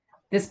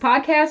This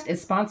podcast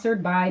is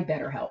sponsored by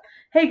BetterHelp.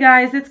 Hey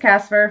guys, it's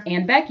Casper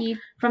and Becky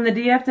from the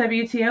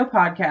DFWTO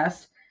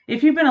podcast.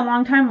 If you've been a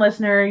long-time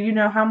listener, you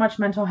know how much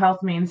mental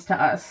health means to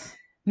us.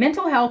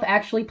 Mental health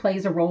actually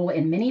plays a role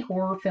in many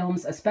horror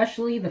films,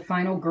 especially the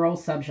final girl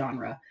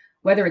subgenre.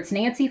 Whether it's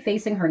Nancy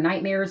facing her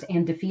nightmares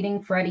and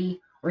defeating Freddy,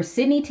 or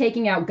Sydney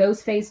taking out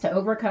Ghostface to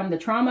overcome the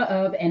trauma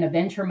of and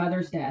avenge her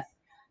mother's death.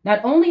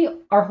 Not only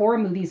are horror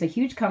movies a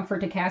huge comfort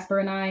to Casper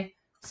and I,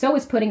 so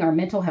is putting our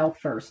mental health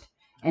first.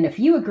 And if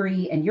you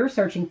agree and you're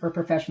searching for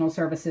professional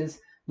services,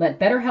 let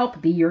BetterHelp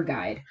be your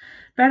guide.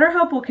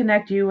 BetterHelp will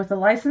connect you with a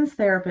licensed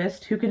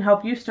therapist who can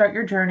help you start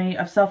your journey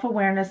of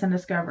self-awareness and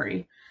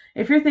discovery.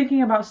 If you're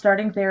thinking about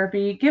starting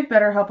therapy, give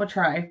BetterHelp a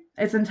try.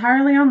 It's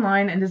entirely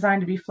online and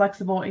designed to be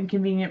flexible and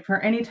convenient for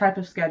any type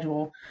of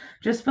schedule.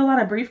 Just fill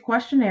out a brief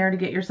questionnaire to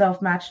get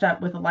yourself matched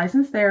up with a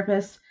licensed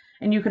therapist,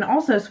 and you can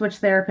also switch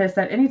therapists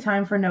at any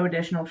time for no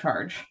additional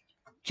charge.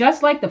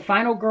 Just like the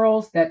final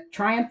girls that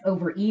triumph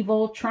over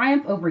evil,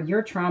 triumph over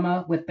your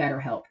trauma with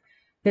BetterHelp.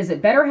 Visit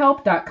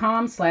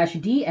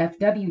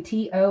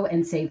betterhelp.com/DFWTO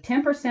and save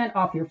 10%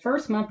 off your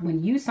first month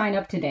when you sign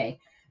up today.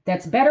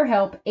 That's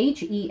BetterHelp,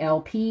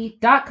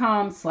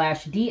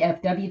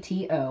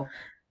 HELP.com/DFWTO.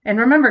 And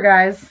remember,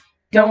 guys,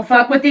 don't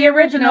fuck with the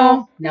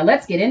original. Now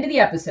let's get into the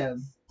episode.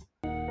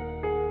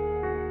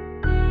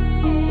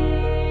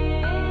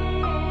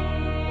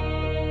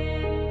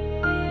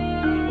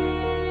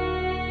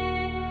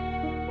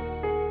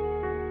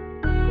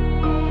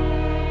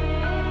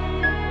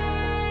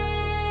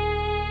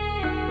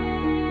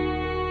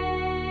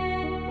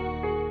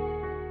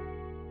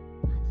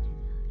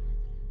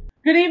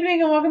 Good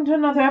evening and welcome to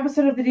another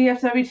episode of the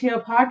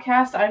DFWTO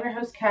podcast. I'm your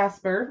host,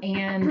 Casper.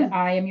 And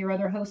I am your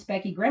other host,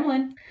 Becky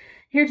Gremlin.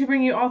 Here to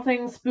bring you all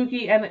things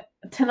spooky and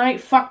tonight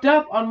fucked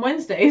up on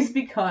Wednesdays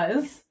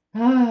because...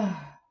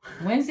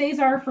 Wednesdays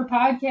are for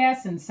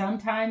podcasts and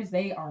sometimes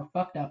they are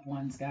fucked up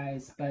ones,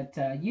 guys. But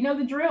you know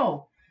the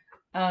drill.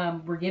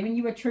 We're giving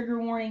you a trigger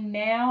warning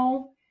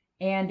now.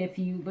 And if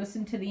you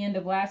listened to the end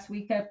of last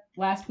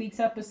week's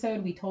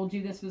episode, we told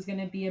you this was going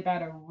to be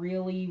about a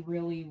really,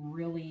 really,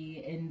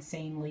 really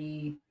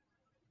insanely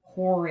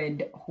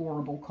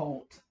horrible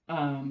cult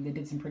that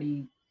did some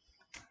pretty,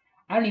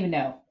 I don't even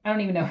know,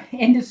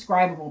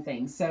 indescribable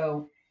things.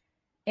 So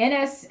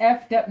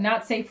NSF,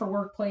 not safe for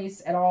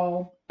workplace at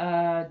all.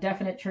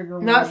 Definite trigger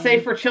warning. Not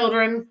safe for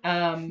children.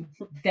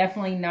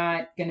 Definitely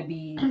not going to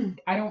be.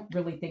 I don't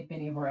really think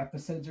many of our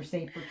episodes are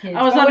safe for kids.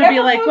 I was going to be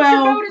like,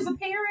 well, as a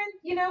parent,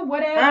 you know,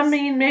 whatever. I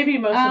mean, maybe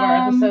most of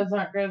our episodes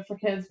aren't good for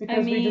kids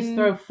because we just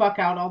throw fuck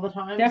out all the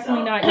time.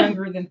 Definitely not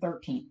younger than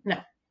 13. No.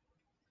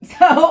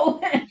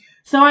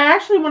 So I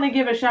actually want to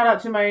give a shout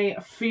out to my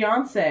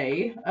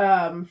fiance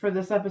for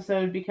this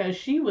episode because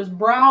she was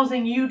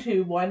browsing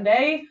YouTube one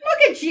day.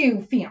 Look at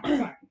you,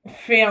 fiance.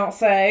 She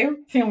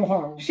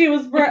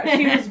was browsing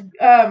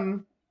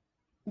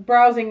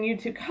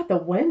YouTube. God, the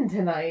wind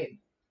tonight.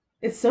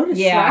 It's so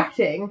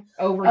distracting.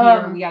 Yeah. Over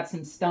here, we got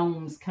some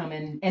stones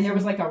coming, and there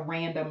was like a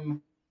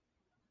random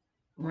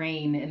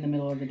rain in the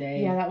middle of the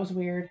day. Yeah, that was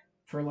weird.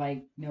 For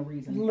like no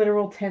reason.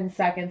 Literal 10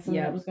 seconds and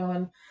then it was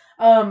gone.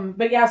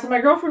 But yeah, so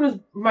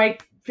my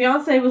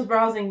fiance was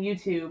browsing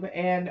YouTube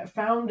and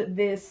found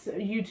this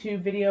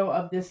YouTube video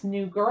of this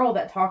new girl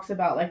that talks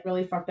about like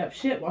really fucked up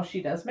shit while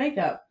she does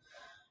makeup.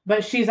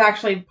 But she's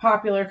actually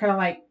popular,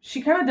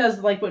 she kind of does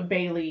like what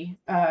Bailey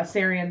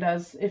Sarian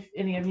does, if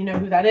any of you know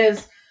who that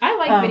is. I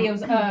like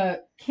videos.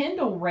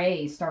 Kendall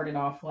Ray started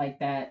off like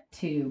that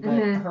too, but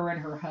her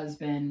and her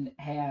husband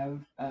have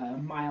a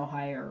Mile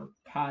Higher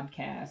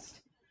podcast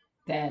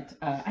that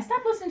I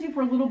stopped listening to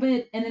for a little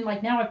bit, and then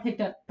like now I've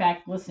picked up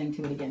back listening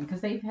to it again because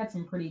they've had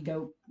some pretty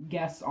dope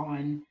guests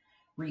on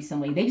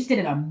recently. They just did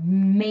an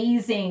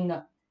amazing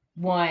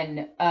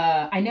one.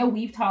 I know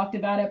we've talked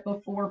about it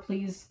before.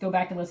 Please go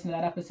back and listen to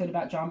that episode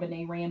about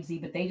JonBenet Ramsey,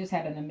 but they just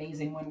had an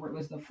amazing one where it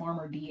was the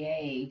former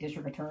DA,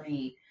 district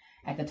attorney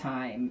at the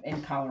time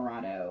in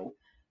Colorado,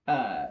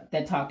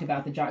 that talked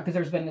about because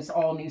there's been this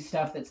all new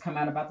stuff that's come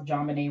out about the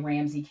JonBenet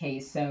Ramsey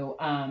case. So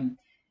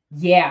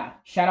yeah,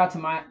 shout out to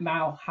my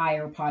Mile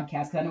Higher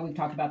podcast because I know we've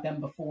talked about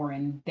them before,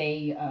 and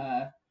they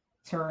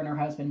it's her and her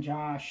husband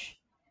Josh,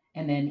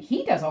 and then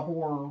he does a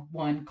horror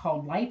one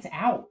called Lights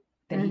Out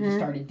that he just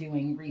started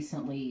doing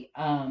recently.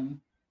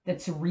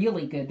 That's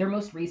really good. Their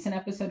most recent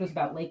episode was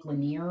about Lake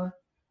Lanier.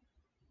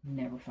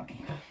 Never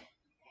fucking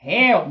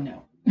hell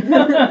no.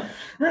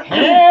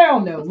 Hell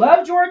no.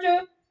 Love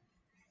Georgia.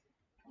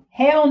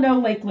 Hell no,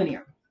 Lake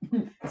Lanier.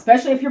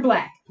 Especially if you're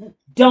black.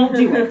 Don't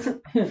do it.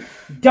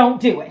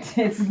 Don't do it.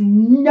 It's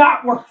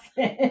not worth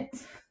it.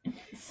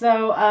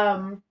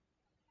 So,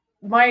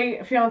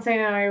 my fiance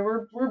and I,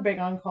 we're big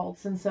on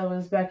cults, and so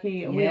is Becky.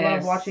 Yes. We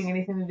love watching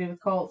anything to do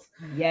with cults.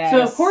 Yes.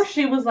 So, of course,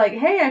 she was like,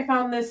 hey, I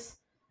found this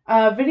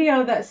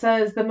video that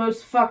says the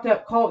most fucked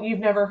up cult you've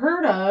never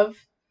heard of,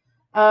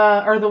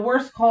 or the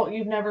worst cult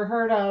you've never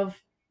heard of.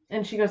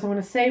 And she goes, I'm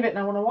going to save it, and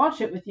I want to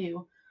watch it with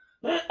you.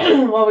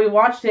 Well, we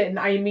watched it, and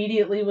I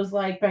immediately was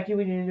like, Becky,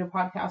 we need to do a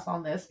podcast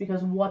on this,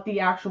 because what the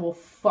actual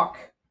fuck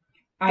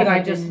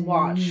I just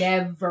watched.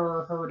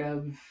 Never heard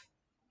of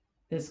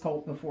this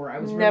cult before. I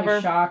was Never.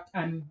 really shocked.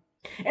 I'm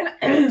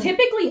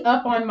typically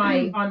up on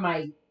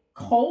my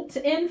cult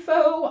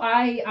info.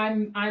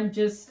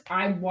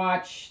 I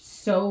watch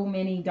so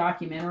many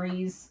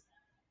documentaries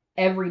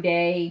every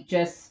day,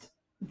 just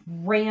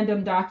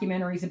random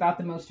documentaries about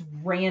the most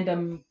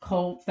random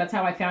cults. That's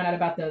how I found out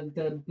about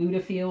the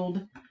Buddha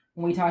Field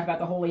when we talked about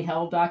the Holy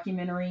Hell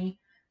documentary.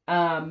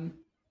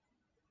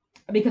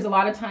 Because a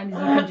lot of times you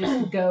can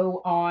just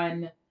go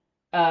on.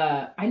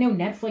 I know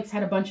Netflix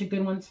had a bunch of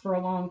good ones for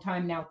a long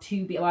time now.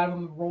 Tubi, a lot of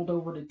them have rolled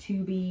over to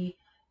Tubi,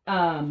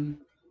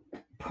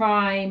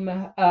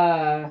 Prime,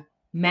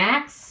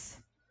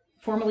 Max,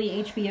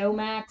 formerly HBO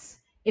Max.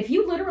 If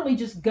you literally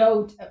just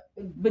go,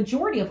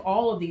 majority of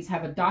all of these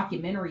have a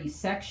documentary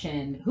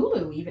section.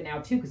 Hulu even now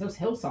too, because those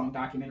Hillsong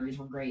documentaries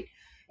were great.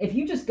 If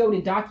you just go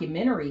to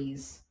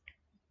documentaries,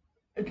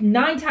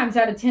 9 times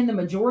out of 10, the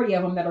majority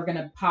of them that are going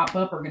to pop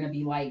up are going to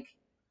be like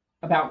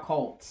about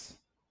cults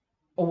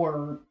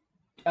or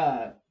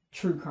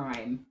true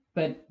crime,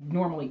 but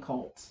normally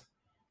cults.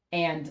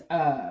 And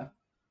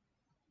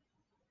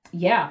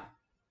yeah,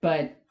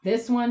 but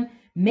this one,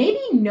 maybe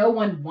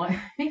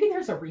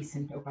there's a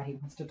reason nobody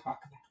wants to talk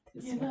about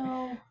this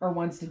one or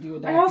wants to do a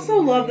documentary. I also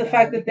love the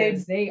fact that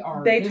they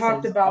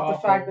talked about awful. the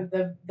fact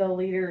that the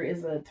leader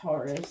is a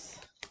Taurus.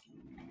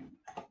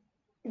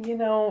 You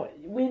know,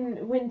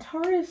 when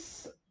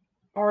Taurus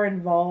are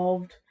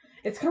involved,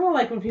 it's kind of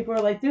like when people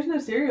are like, there's no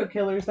serial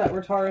killers that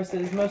were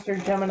Tauruses. Most are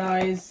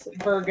Geminis,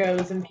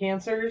 Virgos, and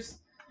Cancers.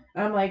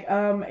 I'm like,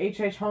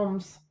 H.H.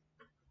 Holmes.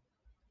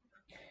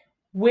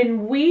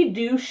 When we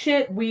do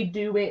shit, we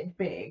do it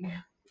big,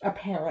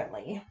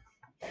 apparently.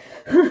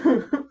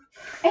 And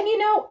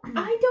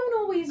I don't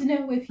always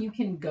know if you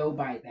can go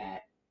by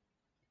that.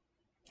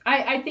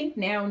 I think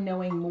now,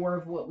 knowing more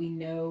of what we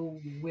know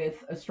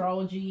with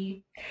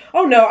astrology.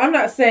 Oh no, I'm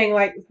not saying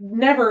like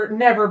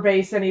never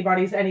base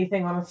anybody's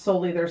anything on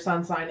solely their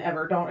sun sign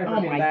ever. Don't ever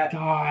do that. Oh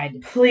my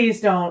God! Please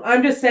don't.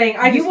 I'm just saying.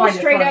 You will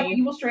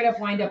straight up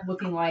wind up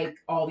looking like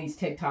all these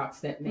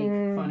TikToks that make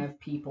fun of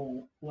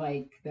people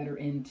like that are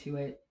into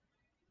it.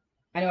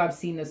 I know I've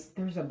seen this.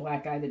 There's a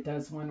black guy that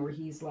does one where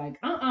he's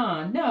like,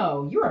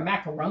 no, you're a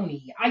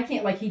macaroni. I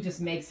can't, like, he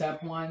just makes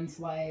up ones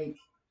like,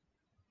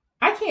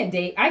 I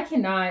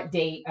cannot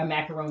date a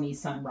macaroni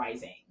sun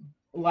rising.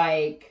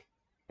 Like,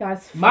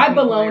 that's my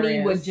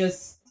baloney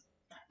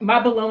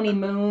my baloney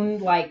moon,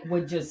 like,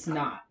 would just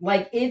not.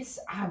 Like, it's,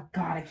 oh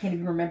God, I can't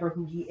even remember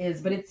who he is,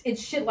 but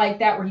it's shit like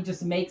that where he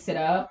just makes it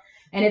up.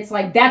 And it's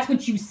like, that's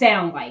what you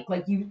sound like.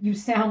 Like, you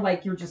sound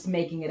like you're just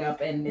making it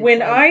up. And when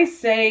like, I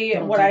say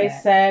what I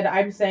said,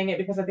 I'm saying it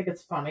because I think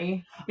it's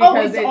funny.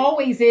 Because it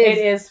always is.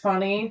 It is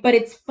funny. But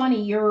it's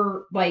funny.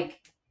 You're like,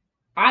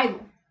 I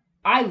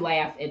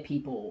laugh at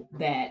people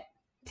that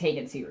take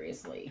it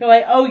seriously. You're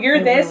like, oh,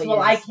 you're this? Really,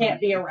 well, I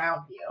can't be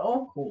around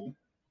you. Cool.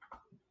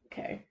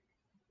 Okay.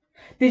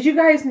 Did you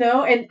guys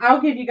know? And I'll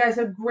give you guys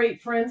a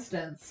great, for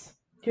instance.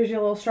 Here's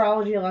your little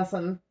astrology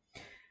lesson.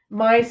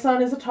 My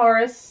son is a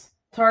Taurus.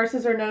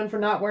 Tauruses are known for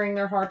not wearing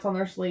their hearts on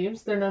their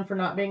sleeves. They're known for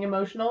not being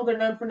emotional. They're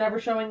known for never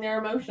showing their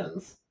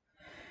emotions.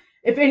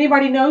 If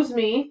anybody knows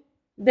me,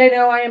 they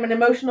know I am an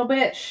emotional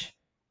bitch.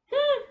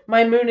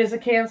 My moon is a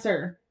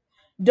Cancer.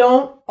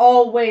 Don't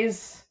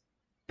always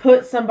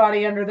put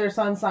somebody under their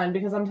sun sign,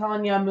 because I'm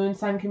telling you, a moon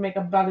sign can make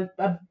a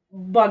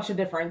bunch of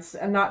difference.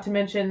 And not to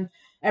mention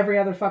every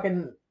other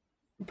fucking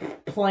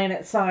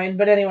planet sign.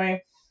 But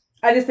anyway,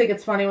 I just think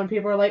it's funny when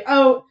people are like,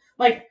 oh,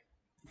 like,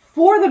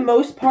 for the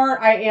most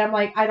part, I am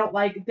like, I don't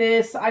like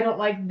this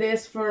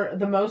for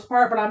the most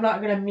part, but I'm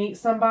not going to meet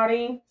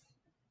somebody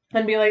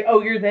and be like,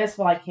 oh, you're this,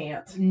 well, I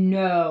can't.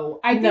 No.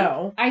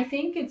 I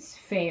think it's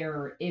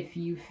fair if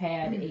you've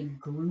had a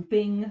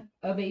grouping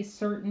of a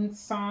certain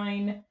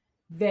sign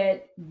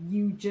that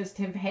you just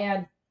have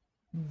had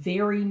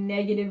very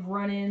negative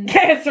run-ins.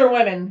 Cancer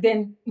women.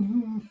 Then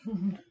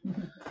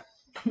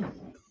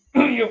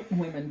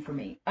women for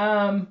me.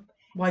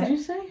 What'd you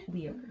say?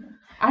 Leo women.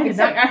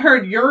 I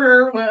heard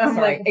your. I'm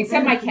sorry, like,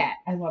 except my cat.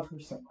 I love her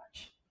so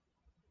much.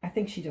 I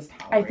think she just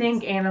tolerates. I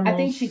think animals. I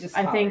think she just.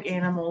 I think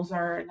animals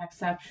are an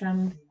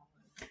exception.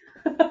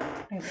 I love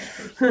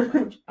her so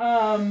much.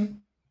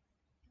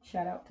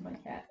 Shout out to my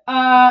cat.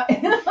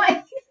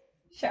 Like,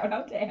 shout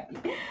out to Abby.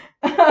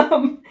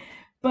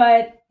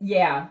 But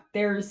yeah,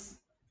 there's,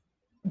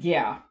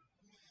 yeah.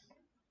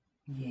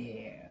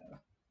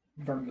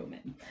 Virgo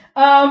men.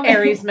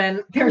 Aries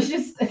men. There's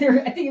just I think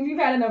if you've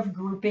had enough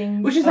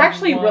groupings, which is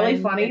actually really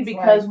funny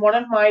because one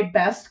of my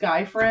best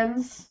guy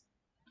friends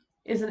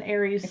is an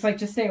Aries. It's like,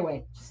 just stay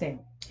away. Just stay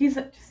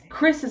away.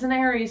 Chris is an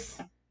Aries.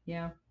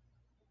 Yeah.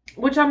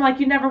 Which I'm like,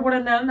 you never would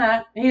have known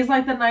that. He's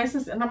like the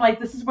nicest, and I'm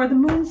like, this is where the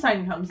moon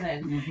sign comes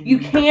in. Mm-hmm. You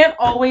can't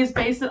always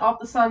base it off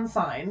the sun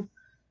sign.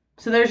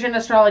 So there's your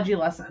astrology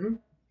lesson.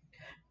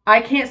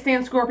 I can't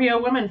stand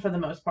Scorpio women for the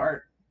most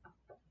part.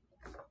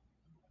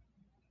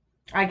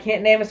 I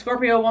can't name a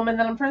Scorpio woman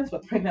that I'm friends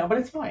with right now, but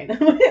it's fine.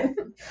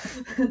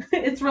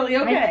 It's really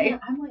okay.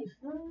 I'm like,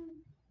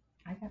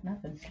 I got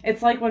nothing.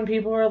 It's like when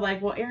people are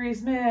like, well,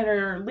 Aries men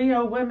or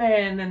Leo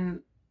women, and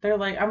they're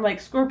like, I'm like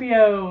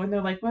Scorpio, and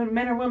they're like,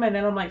 men or women,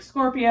 and I'm like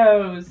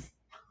Scorpios.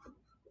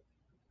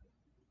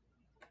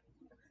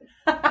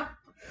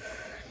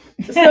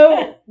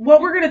 So what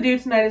we're going to do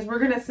tonight is we're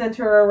going to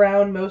center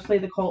around mostly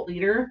the cult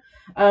leader.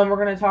 We're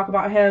going to talk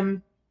about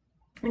him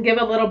and give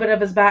a little bit of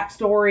his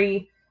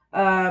backstory,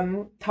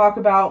 talk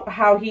about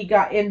how he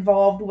got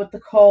involved with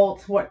the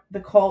cult, what the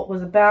cult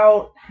was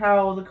about,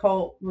 how the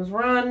cult was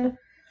run,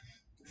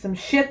 some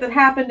shit that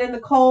happened in the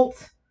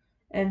cult,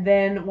 and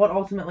then what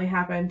ultimately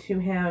happened to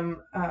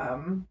him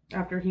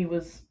after he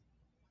was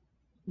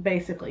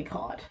basically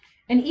caught.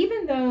 And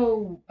even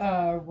though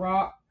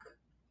Rock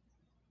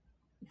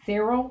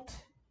Therault,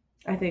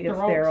 I think it's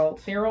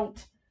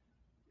Therault.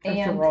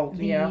 And Therault,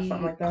 the yeah,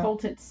 something like that.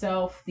 cult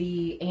itself,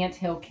 the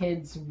Anthill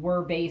Kids,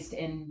 were based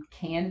in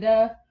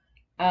Canada.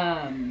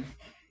 I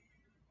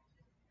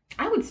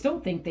would still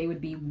think they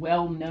would be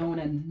well known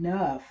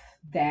enough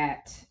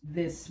that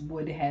this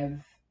would have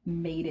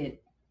made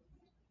it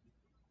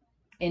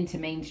into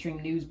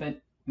mainstream news,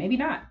 but maybe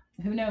not.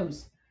 Who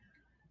knows?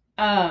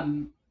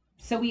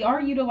 So we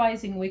are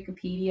utilizing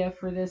Wikipedia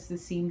for this.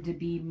 This seemed to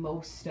be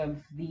most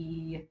of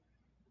the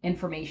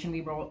information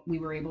we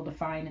were able to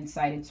find in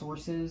cited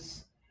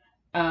sources.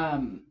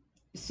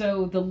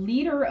 So the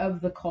leader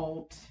of the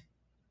cult,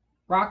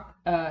 Rock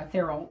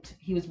Therault,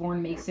 he was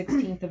born May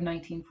 16th of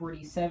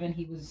 1947.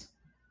 He was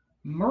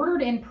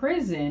murdered in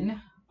prison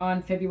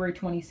on February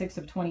 26th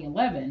of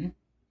 2011,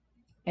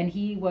 and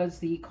he was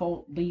the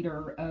cult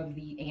leader of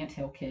the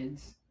Anthill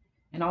Kids,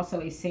 and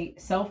also a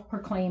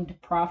self-proclaimed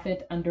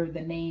prophet under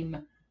the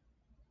name,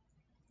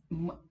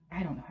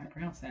 I don't know how to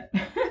pronounce that.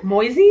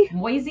 Moisey,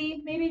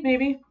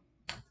 maybe?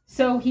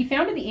 So he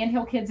founded the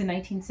Anthill Kids in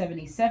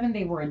 1977.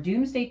 They were a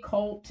doomsday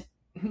cult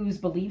whose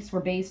beliefs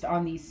were based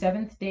on the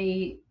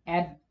Seventh-day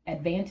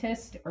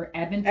Adventist.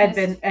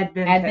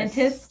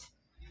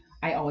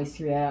 I always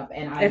screw that up,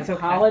 and I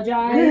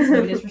apologize.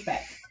 No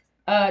disrespect.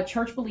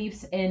 Church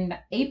beliefs. In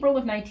April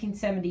of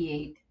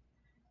 1978,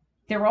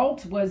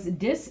 Therault was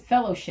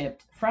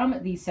disfellowshipped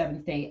from the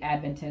Seventh-day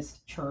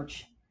Adventist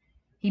Church.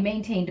 He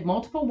maintained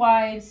multiple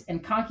wives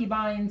and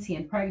concubines. He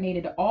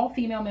impregnated all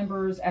female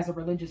members as a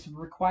religious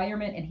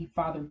requirement, and he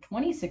fathered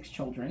 26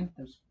 children.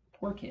 Those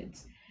poor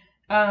kids.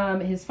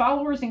 His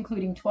followers,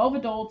 including 12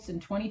 adults and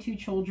 22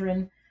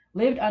 children,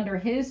 lived under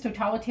his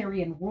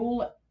totalitarian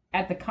rule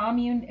at the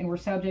commune and were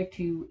subject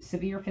to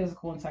severe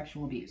physical and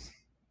sexual abuse.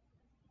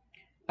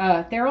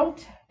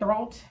 Therault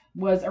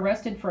was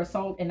arrested for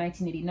assault in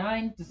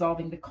 1989,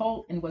 dissolving the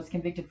cult, and was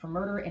convicted for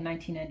murder in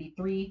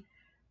 1993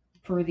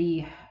 for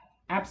the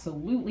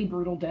absolutely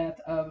brutal death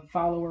of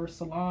follower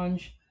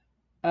Solange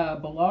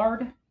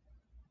Ballard.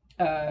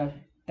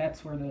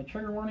 That's where the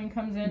trigger warning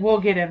comes in. We'll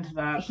get into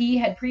that. He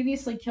had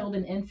previously killed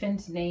an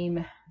infant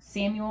named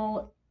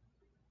Samuel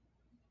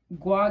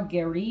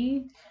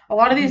Guaguerre. A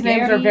lot of these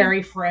names are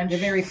very French. They're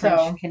very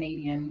French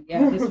Canadian.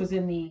 Yeah, this was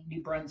in the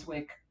New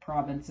Brunswick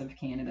province of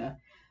Canada.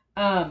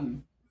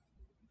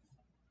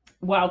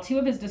 While two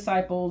of his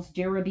disciples,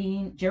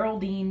 Geraldine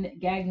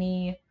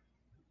Gagny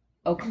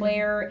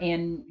Auclair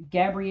and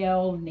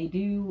Gabrielle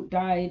Nadeau,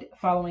 died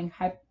following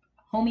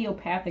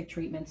homeopathic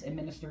treatments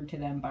administered to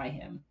them by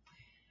him.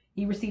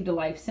 He received a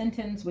life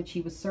sentence, which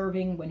he was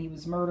serving when he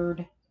was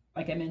murdered,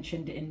 like I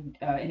mentioned, and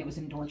it was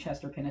in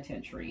Dorchester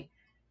Penitentiary.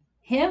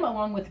 Him,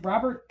 along with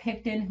Robert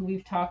Picton, who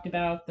we've talked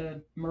about,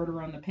 the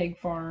murder on the pig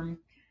farm,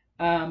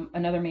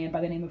 another man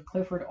by the name of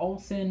Clifford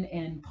Olson,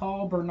 and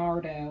Paul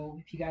Bernardo,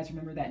 if you guys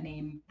remember that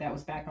name, that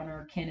was back on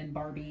our Ken and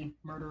Barbie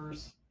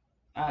murderers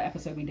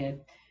episode we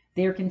did.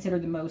 They are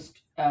considered the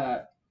most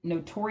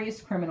notorious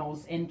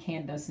criminals in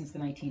Canada since the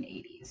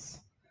 1980s.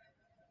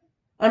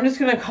 I'm just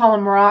going to call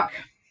him Rock.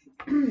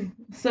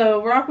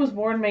 So, Rock was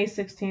born May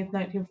 16th,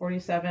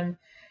 1947,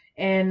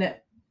 in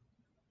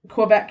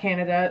Quebec,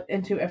 Canada,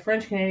 into a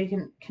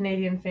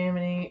French-Canadian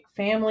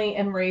family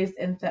and raised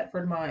in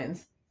Thetford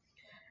Mines.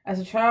 As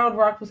a child,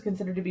 Rock was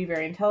considered to be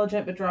very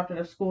intelligent, but dropped out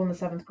of school in the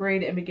 7th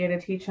grade and began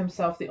to teach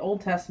himself the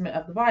Old Testament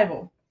of the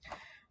Bible.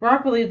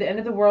 Rock believed the end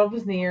of the world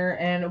was near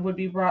and would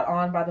be brought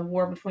on by the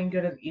war between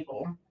good and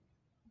evil.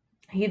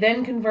 He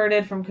then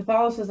converted from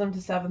Catholicism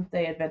to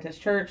Seventh-day Adventist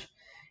Church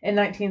in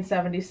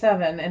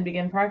 1977 and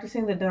began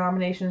practicing the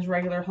denomination's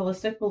regular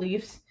holistic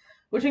beliefs,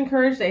 which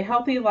encouraged a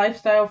healthy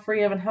lifestyle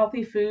free of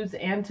unhealthy foods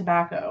and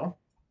tobacco.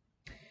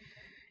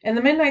 In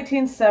the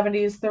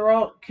mid-1970s,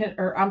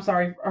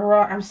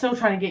 I'm still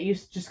trying to get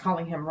used to just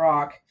calling him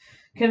Rock,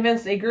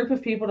 convinced a group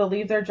of people to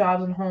leave their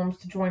jobs and homes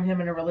to join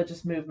him in a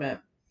religious movement.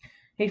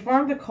 He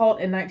formed the cult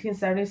in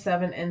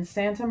 1977 in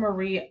Santa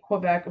Marie,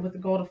 Quebec, with the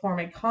goal to form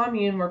a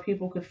commune where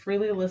people could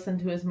freely listen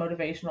to his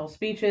motivational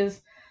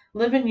speeches,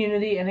 live in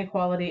unity and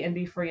equality, and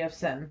be free of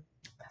sin.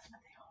 That's what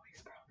they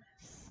always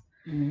promise.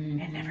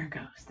 It never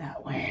goes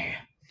that way.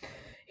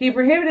 He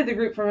prohibited the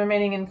group from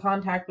remaining in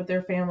contact with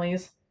their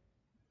families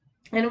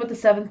and with the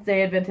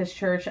Seventh-day Adventist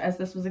Church, as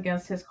this was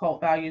against his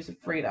cult values of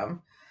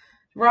freedom.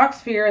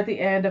 Rock's fear at the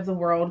end of the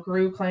world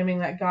grew, claiming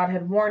that God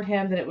had warned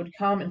him that it would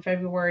come in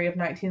February of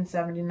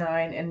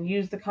 1979 and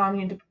used the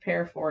commune to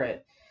prepare for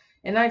it.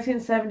 In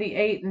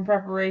 1978, in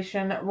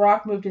preparation,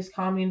 Rock moved his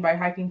commune by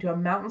hiking to a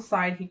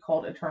mountainside he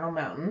called Eternal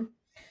Mountain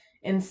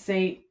in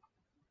St.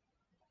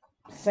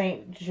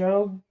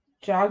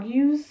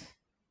 Jogues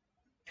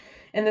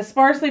in the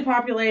sparsely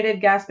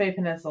populated Gaspé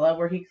Peninsula,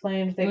 where he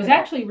claimed it was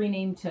actually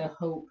renamed to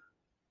Hope.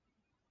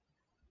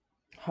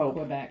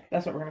 Quebec.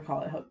 That's what we're going to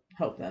call it.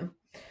 Hope then.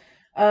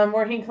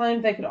 Where he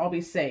claimed they could all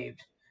be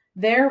saved.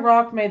 There,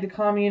 Rock made the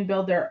commune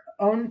build their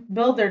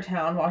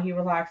town while he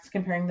relaxed,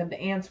 comparing them to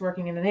ants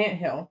working in an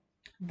anthill,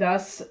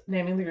 thus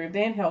naming the group the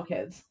Anthill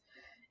Kids.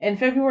 In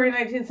February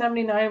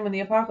 1979, when the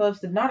apocalypse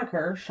did not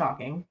occur,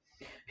 shocking,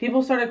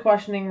 people started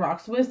questioning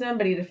Rock's wisdom,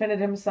 but he defended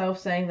himself,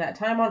 saying that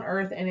time on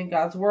Earth and in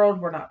God's world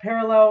were not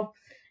parallel,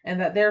 and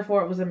that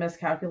therefore it was a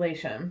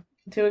miscalculation.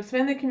 To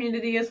expand the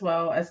community as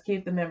well as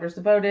keep the members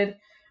devoted,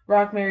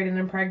 Rock married and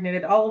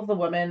impregnated all of the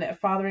women,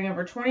 fathering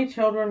over 20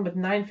 children with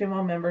 9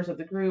 female members of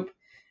the group,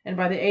 and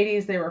by the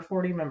 80s there were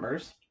 40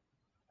 members.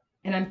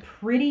 And I'm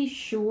pretty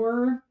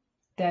sure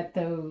that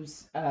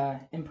those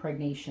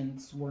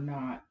impregnations were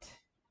not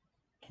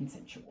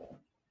consensual.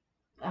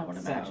 I would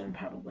imagine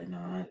probably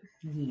not.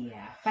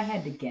 Yeah, if I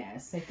had to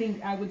guess, I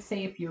think I would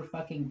say if you're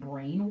fucking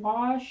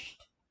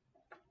brainwashed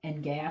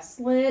and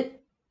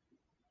gaslit,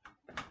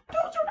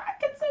 those are not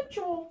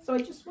consensual. So I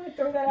just want to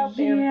throw that out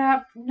there.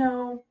 Yeah,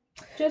 no.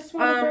 Just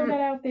want to throw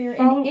that out there.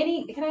 And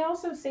can I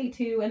also say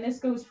too, and this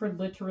goes for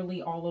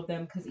literally all of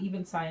them, because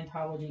even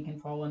Scientology can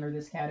fall under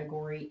this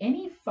category.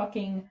 Any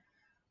fucking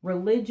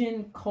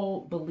religion,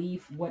 cult,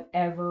 belief,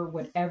 whatever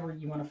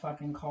you want to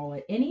fucking call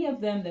it, any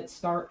of them that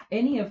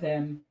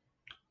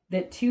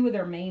two of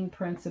their main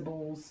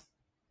principles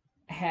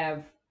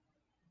have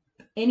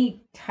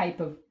any type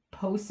of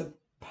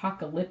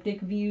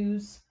post-apocalyptic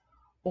views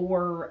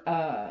or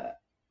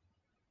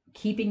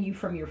keeping you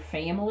from your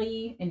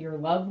family and your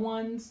loved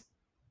ones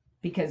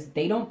because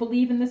they don't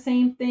believe in the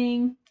same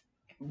thing,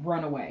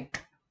 run away.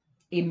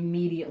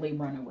 Immediately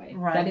run away.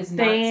 That is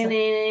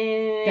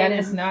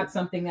not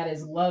something that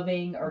is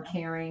loving or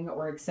caring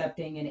or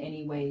accepting in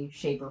any way,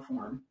 shape, or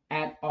form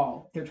at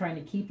all. They're trying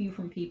to keep you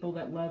from people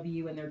that love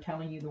you, and they're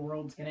telling you the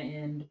world's going to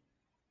end.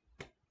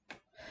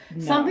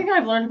 No. Something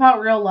I've learned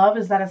about real love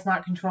is that it's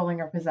not controlling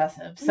or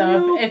possessive.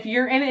 So if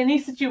you're in any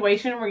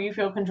situation where you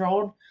feel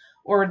controlled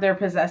or they're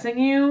possessing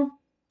you,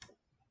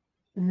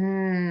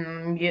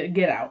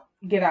 get out.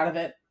 Get out of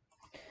it.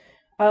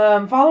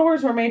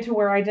 Followers were made to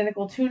wear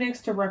identical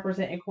tunics to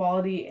represent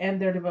equality and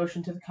their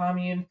devotion to the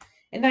commune.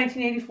 In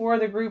 1984,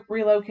 the group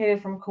relocated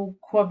from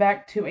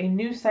Quebec to a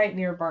new site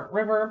near Burnt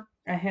River,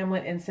 a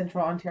hamlet in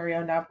central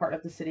Ontario, now part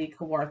of the city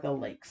Kawartha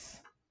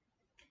Lakes.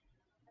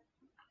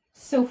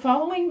 So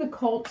following the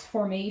cult's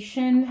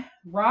formation,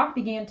 Rock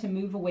began to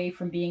move away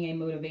from being a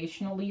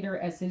motivational leader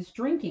as his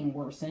drinking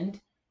worsened,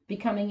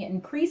 becoming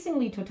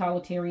increasingly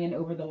totalitarian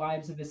over the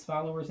lives of his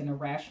followers and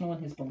irrational in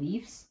his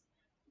beliefs.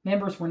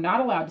 Members were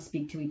not allowed to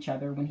speak to each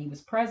other when he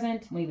was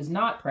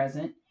not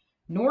present,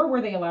 nor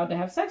were they allowed to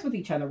have sex with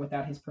each other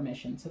without his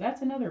permission. So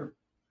that's another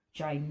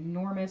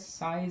ginormous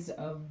size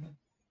of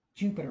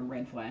Jupiter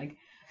red flag.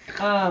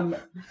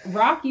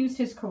 Rock used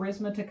his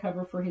charisma to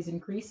cover for his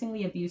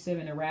increasingly abusive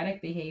and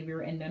erratic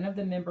behavior, and none of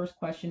the members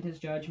questioned his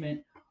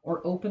judgment or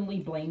openly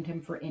blamed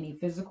him for any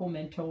physical,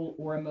 mental,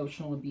 or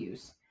emotional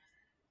abuse.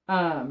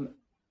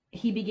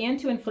 He began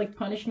to inflict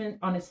punishment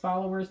on his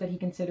followers that he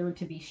considered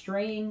to be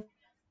straying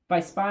by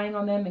spying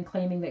on them and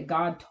claiming that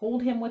God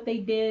told him what they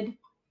did.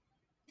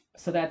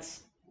 So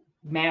that's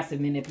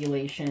massive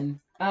manipulation.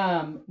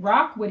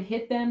 Rock would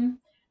hit them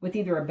with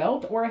either a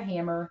belt or a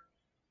hammer,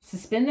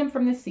 suspend them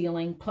from the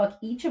ceiling, pluck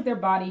each of their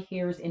body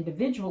hairs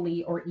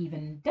individually, or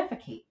even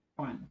defecate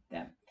on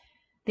them.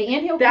 The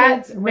Anthill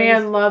Kids...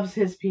 man loves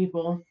his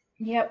people.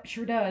 Yep,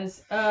 sure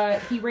does.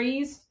 He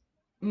raised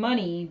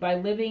money by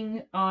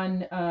living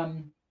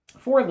on...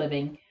 for a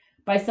living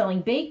by selling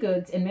baked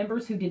goods, and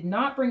members who did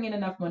not bring in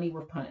enough money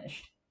were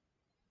punished.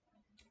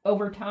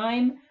 Over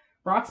time,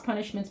 Rock's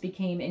punishments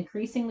became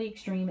increasingly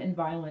extreme and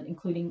violent,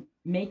 including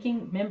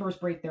making members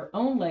break their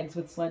own legs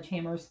with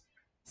sledgehammers,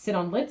 sit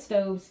on lit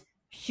stoves,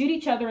 shoot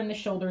each other in the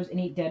shoulders,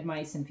 and eat dead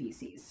mice and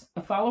feces.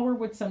 A follower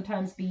would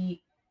sometimes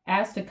be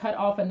asked to cut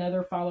off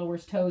another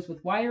follower's toes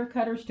with wire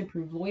cutters to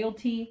prove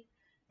loyalty.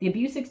 The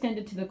abuse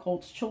extended to the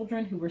cult's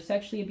children, who were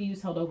sexually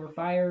abused, held over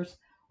fires,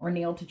 or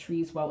nailed to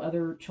trees while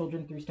other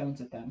children threw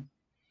stones at them.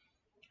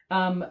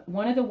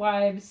 One of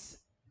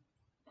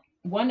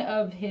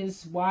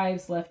his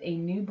wives left a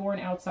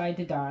newborn outside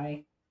to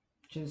die,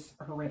 which is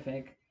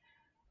horrific.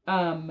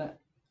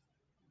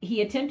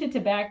 He attempted to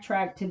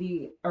backtrack to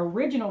the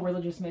original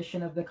religious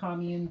mission of the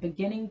commune,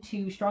 beginning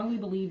to strongly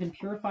believe in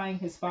purifying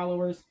his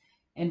followers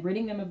and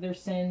ridding them of their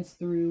sins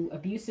through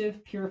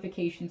abusive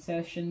purification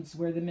sessions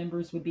where the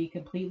members would be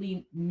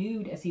completely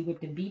nude as he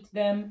whipped and beat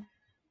them.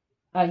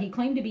 He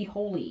claimed to be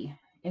holy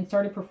and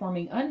started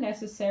performing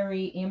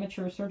unnecessary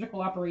amateur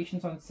surgical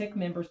operations on sick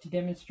members to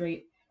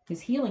demonstrate his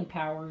healing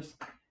powers,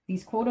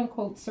 These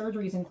quote-unquote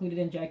surgeries included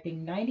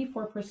injecting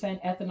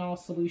 94% ethanol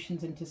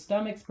solutions into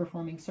stomachs,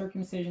 performing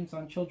circumcisions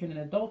on children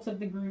and adults of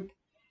the group,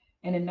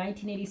 and in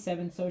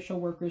 1987, social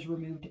workers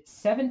removed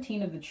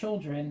 17 of the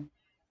children.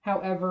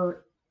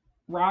 However,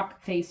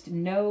 Rock faced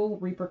no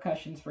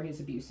repercussions for his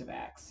abusive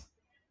acts.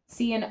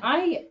 See, and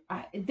I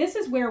this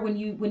is where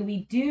when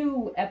we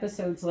do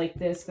episodes like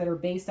this that are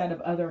based out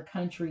of other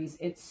countries,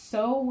 it's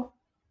so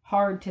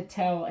hard to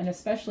tell, and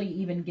especially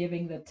even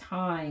giving the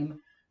time,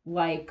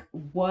 like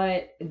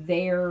what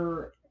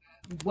their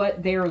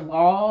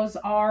laws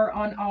are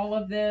on all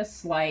of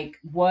this, like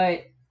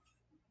what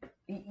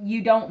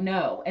you don't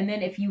know. And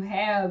then if you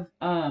have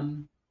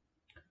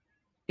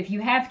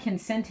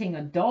consenting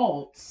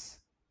adults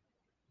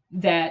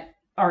that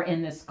are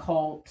in this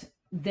cult,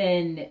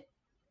 then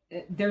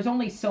there's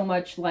only so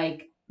much,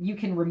 like, you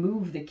can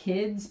remove the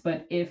kids,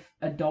 but if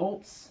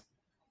adults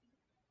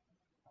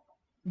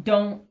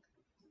don't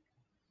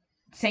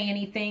say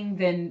anything,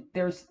 then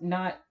there's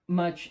not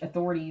much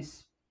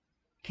authorities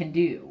can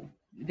do.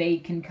 They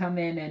can come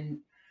in and,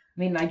 I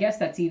mean, I guess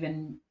that's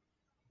even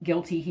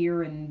guilty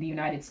here in the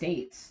United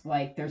States.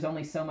 Like, there's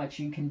only so much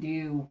you can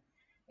do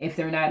if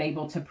they're not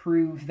able to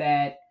prove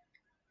that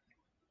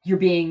you're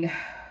being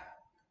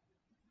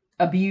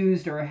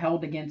abused or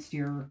held against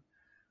your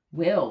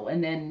will.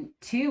 And then,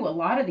 too, a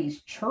lot of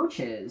these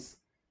churches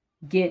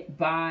get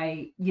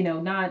by,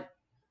 not,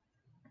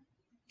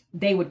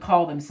 they would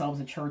call themselves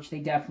a church.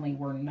 They definitely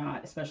were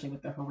not, especially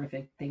with the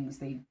horrific things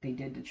they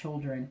did to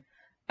children.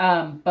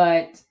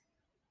 But,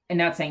 and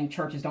not saying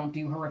churches don't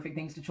do horrific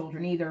things to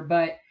children either,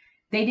 but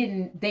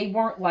they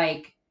weren't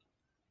like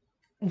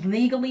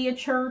legally a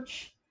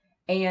church.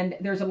 And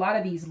there's a lot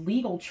of these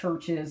legal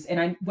churches,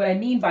 and what I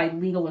mean by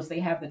legal is they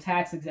have the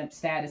tax exempt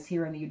status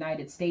here in the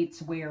United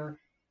States, where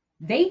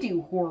they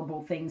do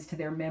horrible things to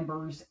their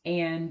members,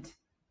 and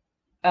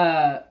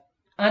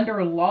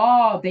under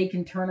law they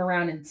can turn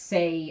around and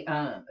say,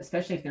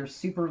 especially if they're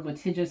super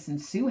litigious and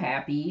sue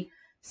happy,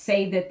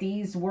 say that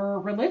these were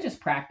religious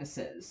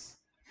practices.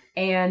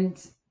 And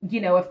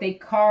if they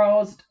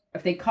caused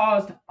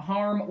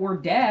harm or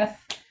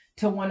death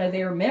to one of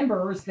their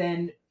members,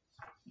 then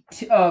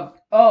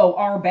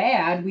our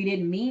bad, we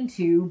didn't mean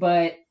to,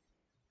 but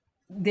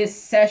this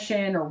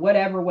session or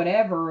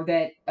whatever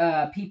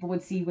that people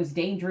would see was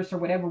dangerous, or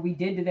whatever we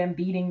did to them,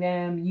 beating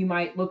them, you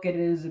might look at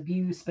it as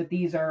abuse, but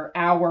these are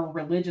our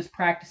religious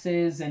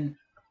practices, and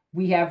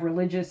we have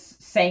religious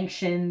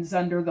sanctions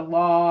under the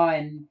law,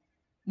 and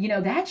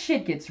that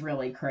shit gets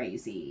really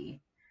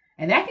crazy.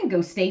 And that can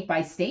go state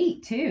by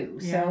state too.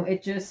 Yeah. So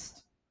it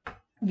just,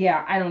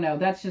 I don't know.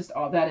 That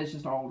is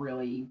just all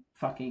really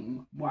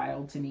fucking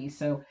wild to me.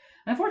 So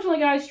unfortunately,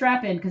 guys,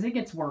 strap in, because it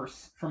gets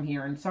worse from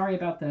here. And sorry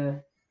about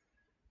the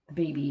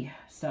baby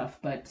stuff,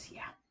 but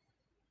yeah,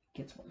 it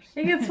gets worse.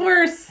 It gets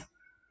worse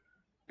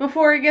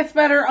before it gets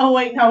better. Oh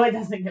wait, no, it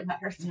doesn't get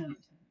better. No.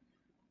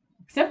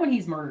 Except when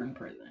he's murdered in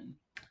prison.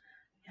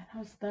 Yeah,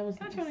 that was.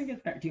 That's when it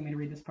gets better. Do you want me to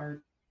read this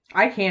part?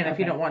 I can if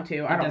you don't want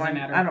to. I don't mind.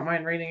 Matter. I don't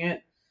mind reading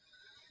it.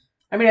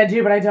 I mean, I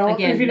do, but I don't.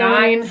 Again, if you know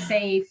what I mean.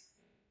 Safe.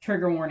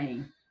 Trigger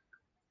warning.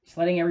 Just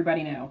letting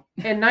everybody know.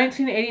 In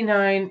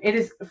 1989, it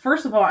is.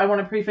 First of all, I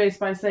want to preface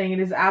by saying it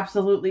is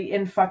absolutely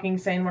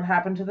insane what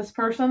happened to this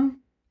person.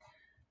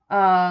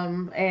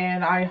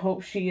 And I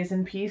hope she is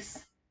in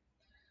peace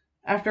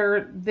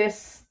after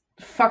this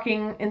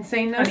fucking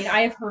insaneness. I mean,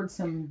 I have heard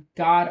some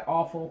god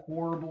awful,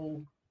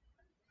 horrible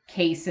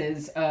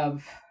cases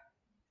of,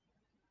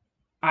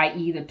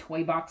 i.e. the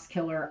Toy Box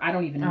Killer. I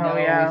don't even know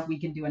if we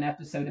can do an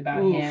episode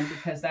about him,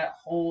 because that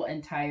whole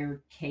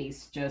entire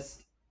case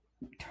just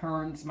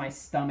turns my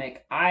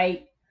stomach.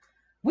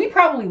 We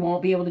probably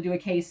won't be able to do a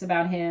case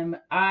about him.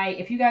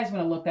 If you guys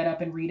want to look that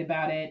up and read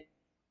about it,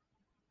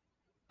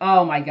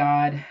 oh my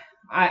god,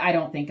 I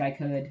don't think I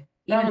could.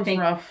 Even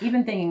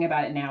thinking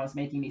about it now is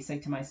making me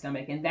sick to my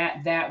stomach. And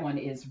that one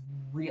is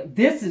real.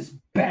 This is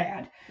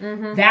bad.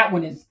 Mm-hmm. That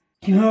one is.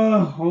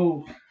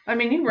 Oh. I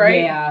mean, you're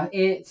right. Yeah,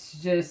 it's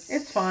just.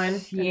 It's fine.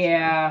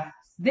 Yeah.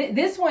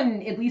 This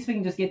one, at least we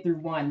can just get through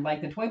one.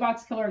 Like the Toy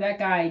Box Killer, that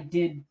guy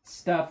did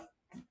stuff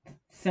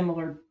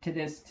similar to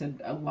this to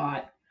a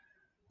lot,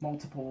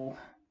 multiple.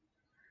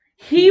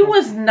 He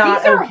was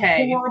not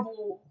okay. These are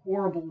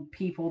horrible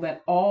people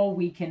that all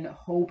we can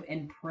hope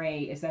and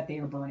pray is that they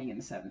are burning in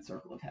the seventh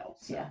circle of hell.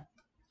 So,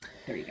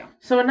 there you go.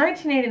 So in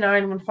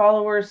 1989, when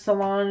followers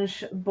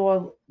Solange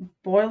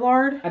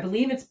Boillard, I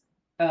believe it's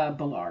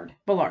Bollard,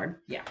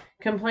 yeah,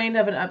 complained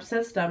of an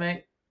upset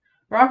stomach,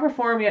 Rock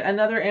performed yet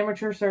another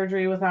amateur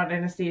surgery without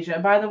anesthesia.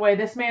 By the way,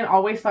 this man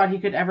always thought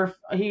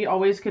he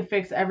always could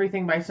fix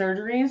everything by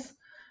surgeries.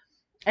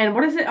 And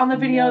what is it on the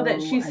video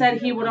that she said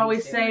he would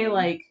always say,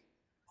 like,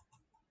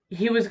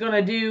 he was going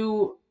to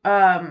do,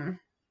 I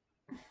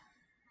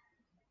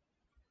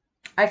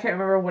can't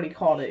remember what he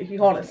called it. He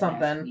called it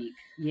something.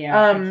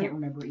 Yeah, I can't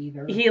remember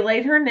either. He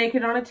laid her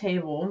naked on a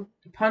table,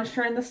 punched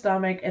her in the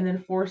stomach, and then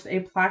forced a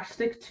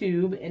plastic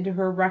tube into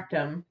her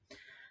rectum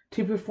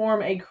to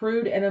perform a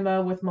crude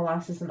enema with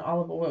molasses and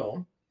olive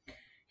oil.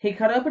 He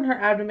cut open her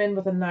abdomen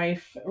with a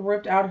knife,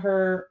 ripped out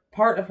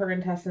part of her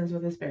intestines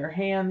with his bare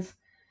hands.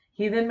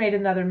 He then made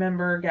another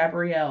member,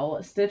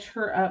 Gabrielle, stitch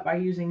her up by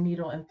using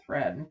needle and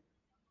thread,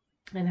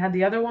 and had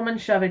the other woman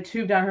shove a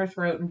tube down her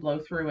throat and blow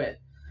through it.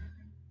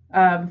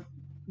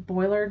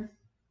 Boilard?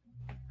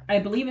 I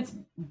believe it's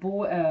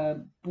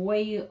Boilard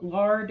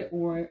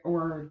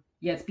or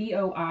yeah, it's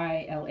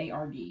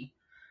Boilard.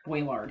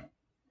 Boilard.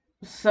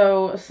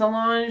 So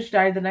Solange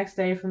died the next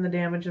day from the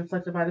damage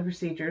inflicted by the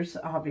procedures,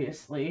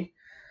 obviously.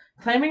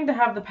 Claiming to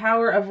have the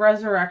power of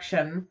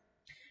resurrection,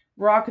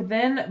 Rock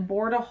then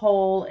bored a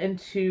hole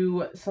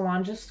into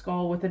Solange's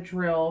skull with a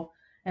drill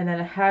and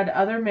then had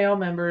other male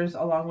members,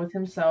 along with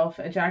himself,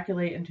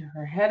 ejaculate into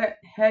her head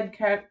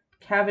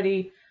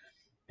cavity.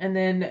 And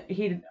then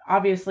he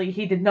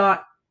did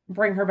not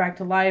bring her back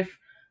to life.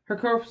 Her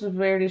corpse was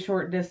buried a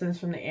short distance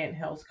from the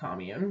Anthill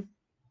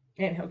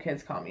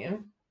Kids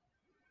commune.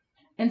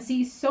 And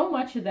see, so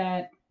much of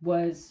that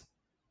was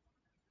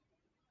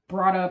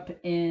brought up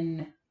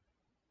in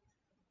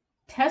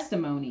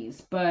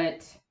testimonies,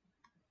 but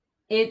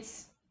I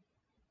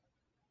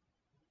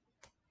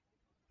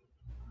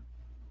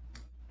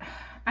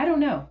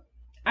don't know.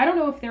 I don't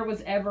know if there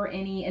was ever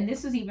any, and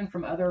this is even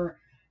from other,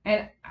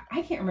 and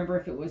I can't remember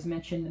if it was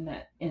mentioned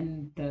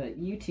in the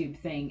YouTube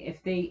thing,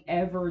 if they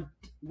ever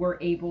were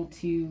able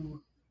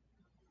to,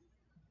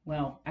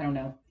 well, I don't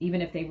know,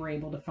 even if they were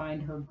able to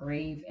find her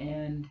grave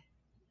and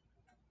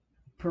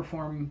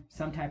perform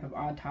some type of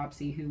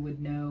autopsy, who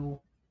would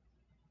know,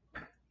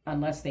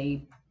 unless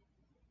they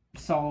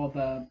saw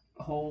the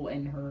hole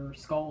in her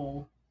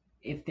skull,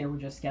 if there were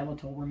just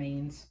skeletal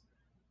remains,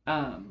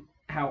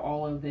 how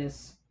all of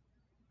this,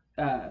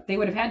 they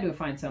would have had to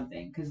find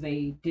something, because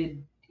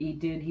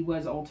he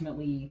was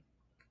ultimately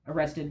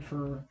arrested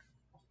for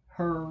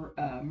her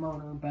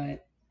murder,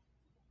 but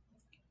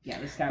yeah,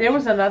 this guy there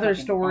was another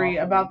story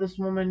awful. about this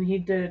woman. He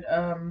did,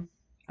 I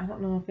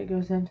don't know if it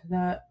goes into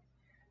that.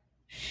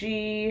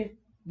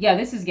 Yeah,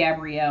 this is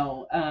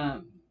Gabrielle,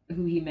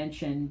 who he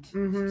mentioned,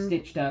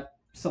 stitched up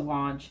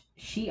Solange.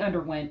 She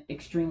underwent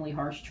extremely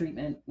harsh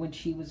treatment when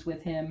she was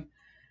with him.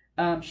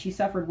 She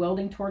suffered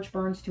welding torch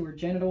burns to her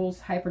genitals,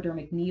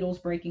 hypodermic needles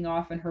breaking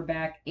off in her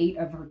back. 8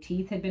 of her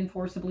teeth had been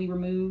forcibly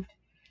removed.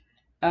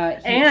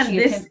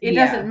 It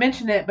doesn't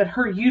mention it, but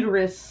her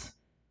uterus.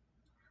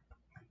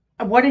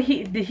 What did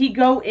he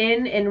go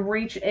in and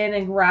reach in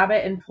and grab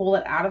it and pull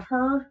it out of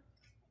her?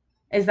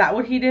 Is that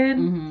what he did?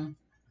 Mm-hmm.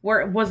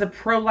 Where it was a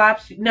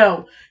prolapsed?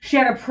 No, she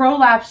had a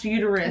prolapsed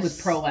uterus. It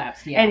was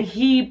prolapsed, yeah. And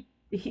he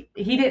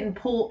didn't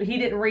pull. He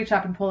didn't reach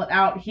up and pull it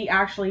out. He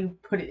actually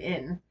put it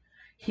in.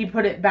 He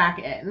put it back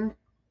in,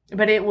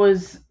 but it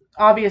was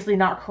obviously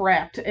not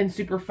correct and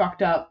super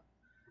fucked up.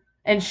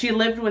 And she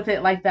lived with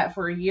it like that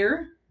for a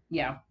year.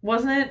 Yeah,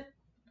 wasn't it?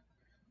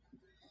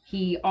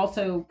 He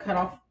also cut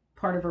off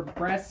part of her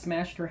breast,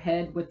 smashed her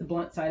head with the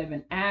blunt side of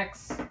an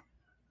axe,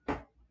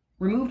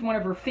 removed one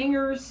of her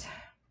fingers,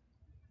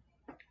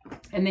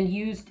 and then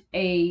used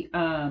a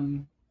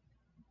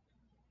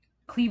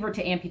cleaver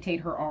to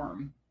amputate her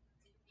arm.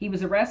 He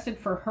was arrested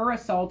for her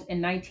assault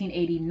in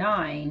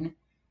 1989,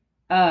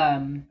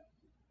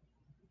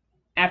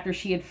 after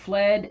she had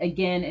fled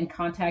again and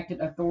contacted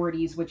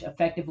authorities, which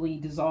effectively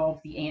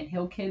dissolved the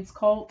Anthill Kids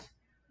cult.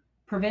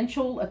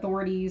 Provincial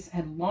authorities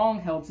had long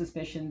held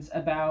suspicions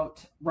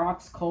about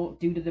Rock's cult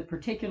due to the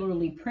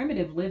particularly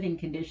primitive living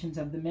conditions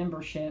of the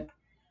membership.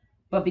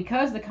 But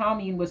because the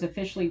commune was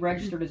officially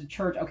registered as a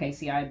church, okay,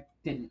 see, I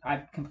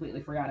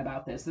completely forgot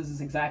about this. This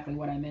is exactly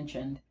what I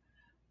mentioned.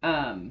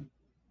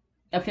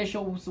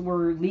 Officials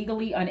were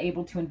legally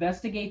unable to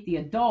investigate the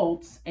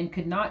adults and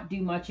could not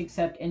do much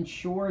except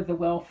ensure the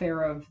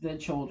welfare of the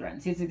children.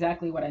 See, it's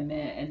exactly what I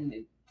meant,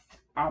 and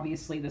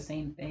obviously the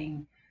same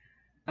thing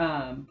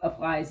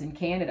applies in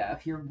Canada.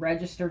 If you're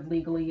registered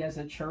legally as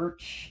a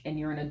church and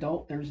you're an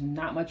adult, there's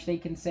not much they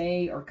can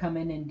say or come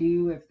in and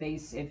do if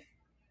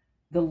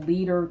the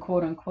leader,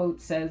 quote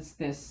unquote, says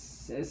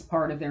this is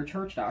part of their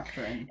church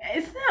doctrine.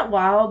 Isn't that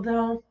wild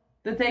though?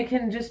 That they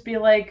can just be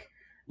like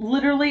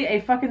literally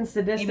a fucking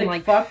sadistic even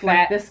like fuck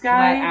like this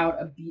guy, flat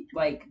out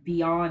like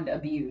beyond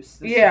abuse.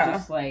 This is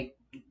just like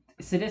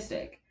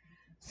sadistic.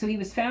 So he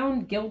was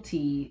found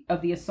guilty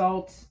of the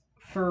assault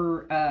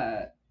for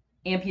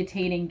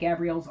amputating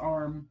Gabrielle's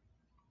arm.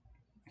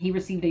 He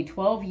received a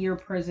 12-year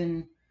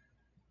prison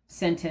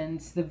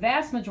sentence. The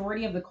vast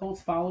majority of the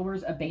cult's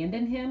followers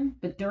abandoned him,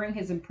 but during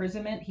his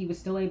imprisonment, he was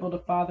still able to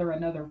father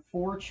another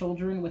 4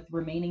 children with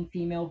remaining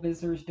female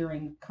visitors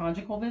during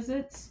conjugal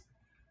visits.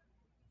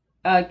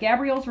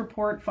 Gabrielle's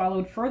report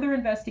followed further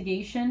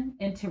investigation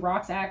into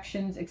Rock's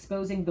actions,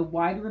 exposing the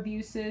wider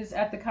abuses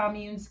at the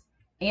communes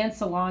and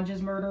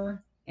Solange's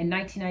murder. In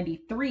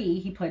 1993,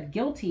 he pled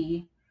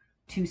guilty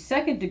to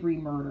second-degree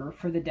murder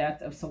for the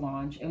death of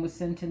Solange and was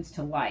sentenced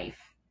to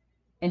life.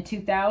 In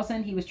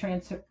 2000, he was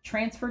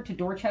transferred to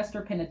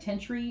Dorchester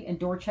Penitentiary in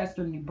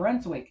Dorchester, New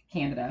Brunswick,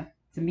 Canada.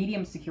 It's a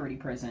medium security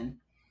prison.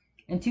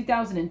 In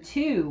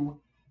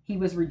 2002, he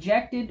was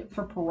rejected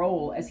for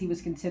parole as he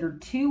was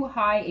considered too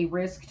high a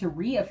risk to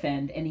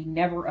reoffend, and he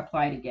never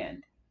applied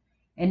again.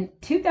 In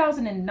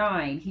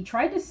 2009, he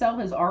tried to sell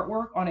his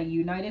artwork on a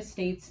United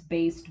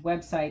States-based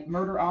website,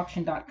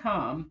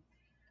 murderauction.com,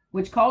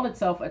 which called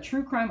itself a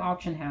true crime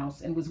auction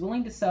house and was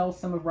willing to sell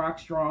some of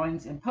Rock's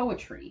drawings and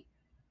poetry.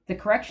 The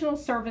Correctional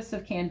Service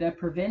of Canada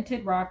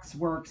prevented Rock's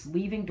works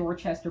leaving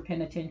Dorchester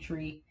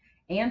Penitentiary,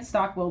 and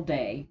Stockwell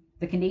Day,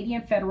 the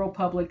Canadian federal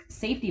public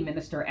safety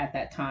minister at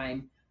that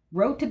time,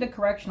 wrote to the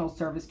Correctional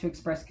Service to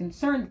express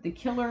concern that the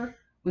killer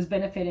was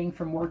benefiting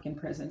from work in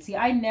prison. See,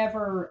 I've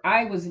never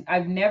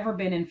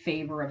been in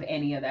favor of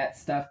any of that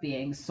stuff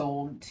being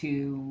sold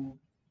to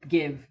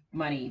give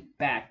money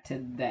back to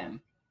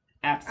them.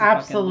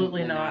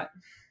 Absolutely not.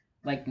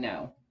 Like,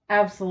 no.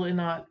 Absolutely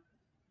not.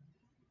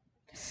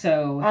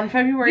 So on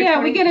February,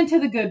 we get into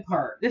the good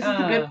part. This is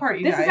the good part,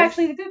 you guys. This is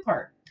actually the good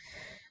part.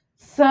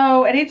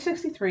 So, at age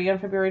 63, on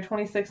February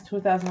 26,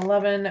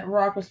 2011,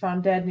 Rock was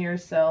found dead near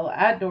his cell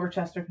at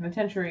Dorchester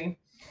Penitentiary.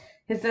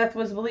 His death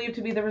was believed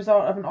to be the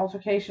result of an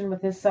altercation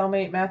with his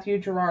cellmate Matthew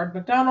Gerard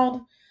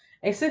McDonald,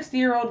 a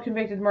 60-year-old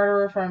convicted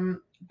murderer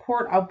from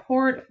Port,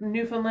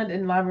 Newfoundland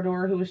and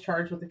Labrador, who was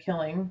charged with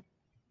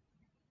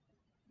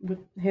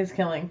his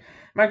killing.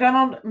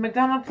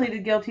 McDonald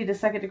pleaded guilty to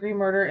second-degree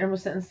murder and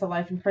was sentenced to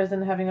life in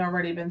prison, having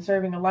already been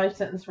serving a life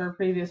sentence for a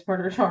previous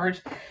murder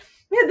charge.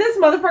 Yeah, this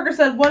motherfucker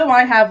said, "What do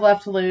I have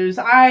left to lose?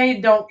 I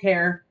don't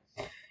care."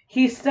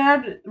 He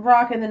stabbed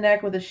Rock in the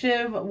neck with a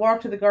shiv,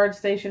 walked to the guard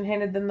station,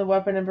 handed them the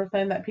weapon, and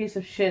proclaimed, "That piece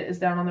of shit is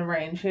down on the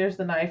range. Here's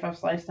the knife. I've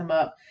sliced him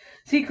up."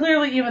 See,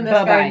 clearly even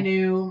this guy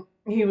knew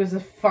he was a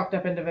fucked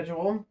up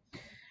individual.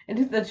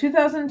 In the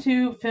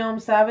 2002 film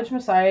Savage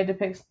Messiah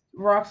depicts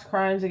Rock's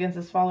crimes against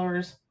his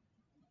followers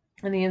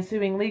and the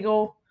ensuing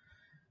legal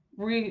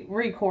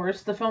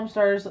recourse. The film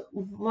stars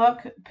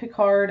Luc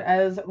Picard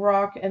as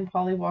Rock and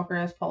Polly Walker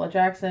as Paula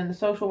Jackson, the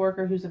social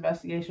worker whose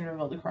investigation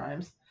revealed the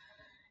crimes.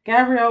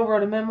 Gabrielle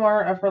wrote a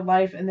memoir of her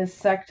life in this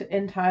sect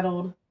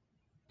entitled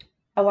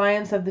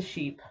Alliance of the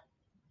Sheep.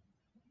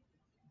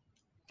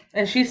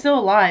 And she's still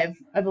alive,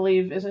 I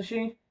believe, isn't she?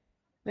 I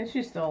think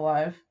she's still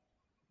alive.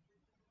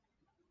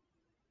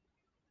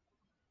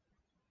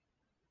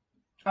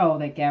 Oh,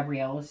 that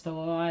Gabrielle is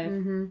still alive?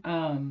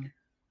 Mm-hmm.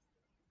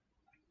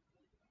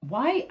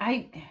 Why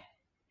I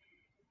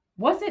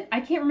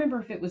can't remember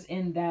if it was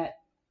in that,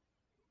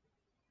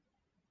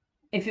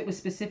 if it was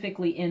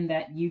specifically in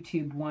that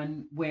YouTube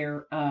one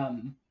where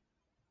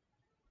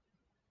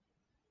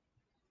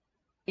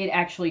it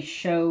actually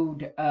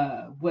showed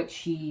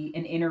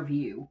an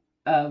interview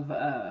of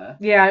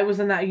yeah, it was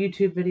in that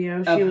YouTube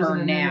video. She was her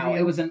in now.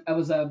 Interview. It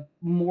was a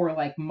more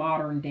like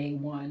modern day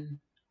one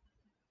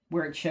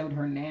where it showed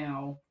her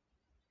now.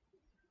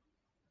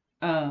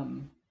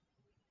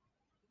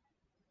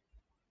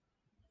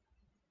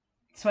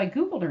 So I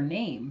googled her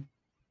name,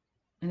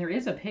 and there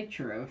is a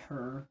picture of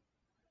her,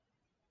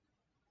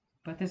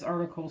 but this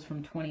article's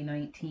from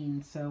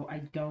 2019, so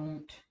I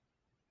don't.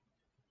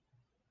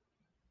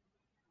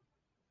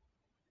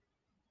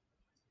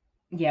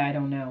 Yeah, I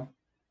don't know.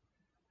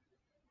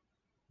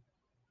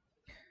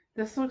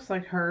 This looks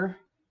like her.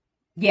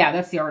 Yeah,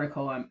 that's the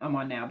article I'm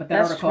on now, but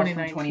that article is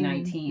from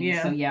 2019.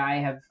 Yeah. So yeah,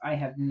 I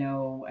have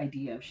no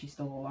idea if she's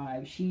still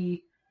alive.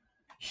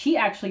 She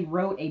actually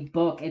wrote a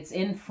book. It's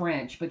in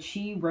French, but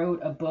she wrote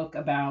a book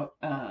about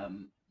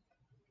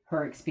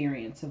her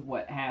experience of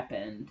what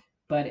happened.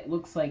 But it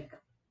looks like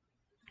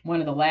one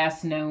of the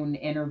last known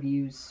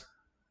interviews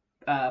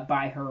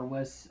by her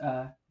was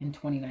in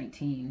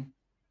 2019.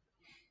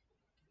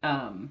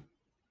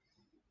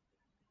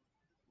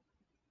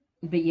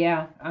 But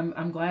yeah,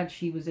 I'm glad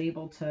she was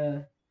able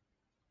to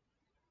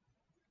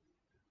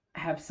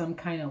have some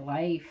kind of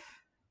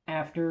life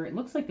after. It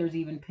looks like there's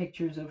even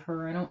pictures of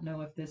her. I don't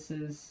know if this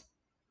is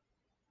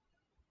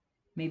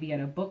maybe at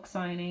a book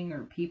signing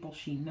or people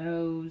she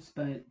knows,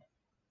 but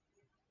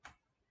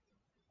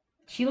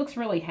she looks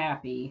really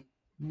happy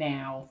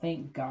now,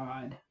 thank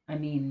God. I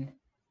mean,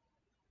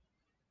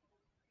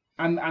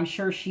 I'm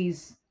sure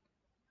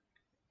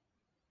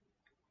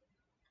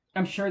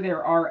I'm sure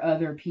there are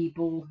other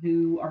people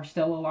who are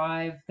still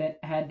alive that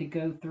had to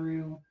go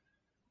through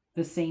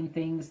the same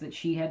things that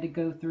she had to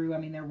go through. I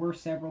mean, there were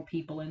several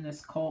people in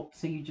this cult,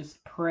 so you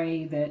just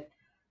pray that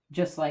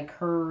just like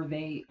her,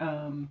 they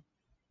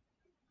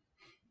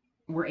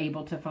were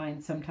able to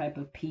find some type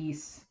of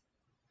peace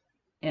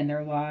in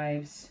their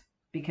lives,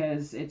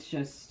 because it's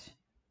just,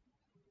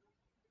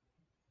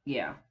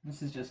 yeah,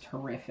 this is just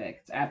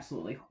horrific. It's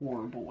absolutely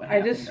horrible what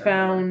happened. I just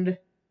found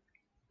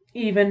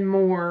even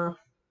more,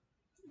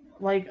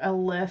 like, a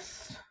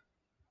list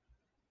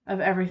of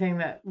everything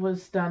that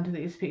was done to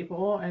these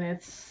people, and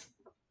it's,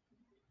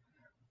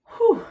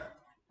 whew,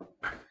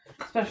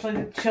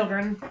 especially the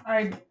children.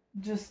 I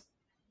just,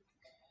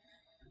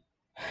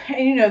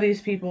 and you know,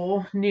 these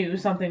people knew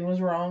something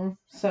was wrong,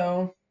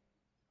 so,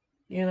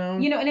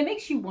 and it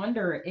makes you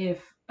wonder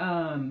if,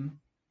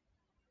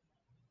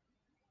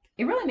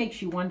 it really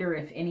makes you wonder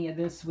if any of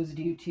this was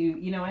due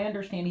to, I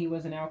understand he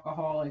was an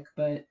alcoholic,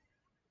 but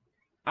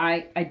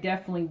I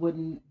definitely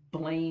wouldn't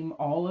blame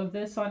all of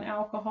this on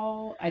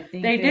alcohol. I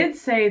think they did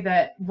say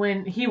that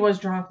when he was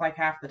drunk like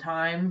half the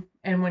time,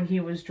 and when he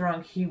was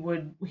drunk he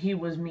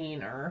was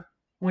meaner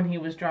when he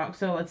was drunk.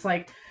 So it's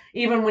like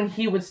even when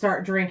he would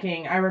start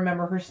drinking, I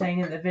remember her saying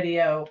in the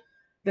video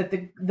that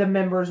the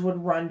members would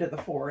run to the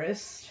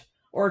forest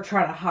or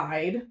try to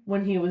hide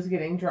when he was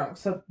getting drunk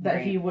so that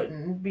Right. he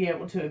wouldn't be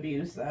able to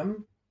abuse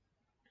them.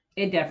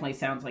 It definitely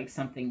sounds like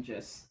something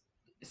just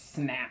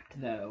snapped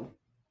though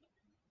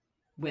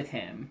with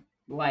him.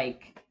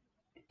 Like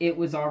it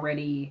was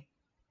already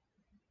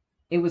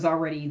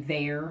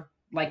there.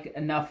 Like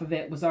enough of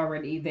it was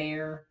already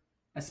there,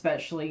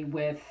 especially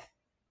with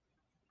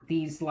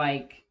these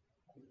like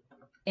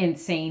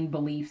insane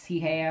beliefs he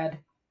had.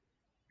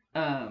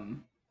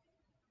 Um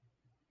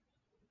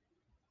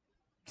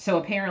so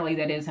apparently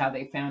that is how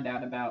they found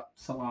out about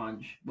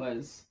Solange,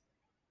 was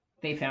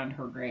they found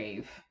her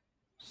grave.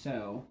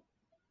 So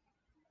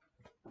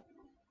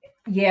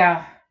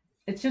yeah,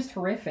 it's just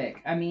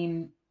horrific. I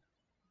mean,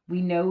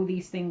 we know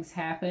these things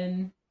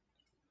happen.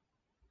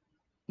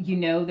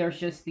 There's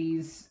just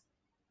these.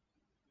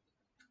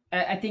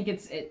 I think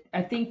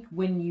I think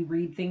when you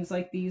read things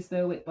like these,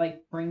 though, it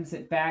like brings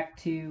it back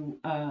to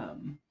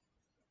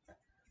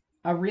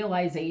a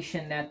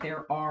realization that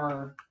there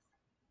are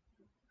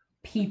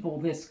people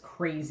this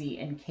crazy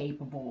and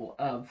capable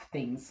of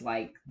things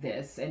like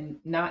this, and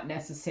not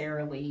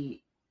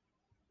necessarily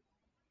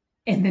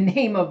in the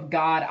name of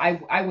God.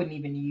 I wouldn't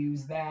even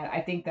use that.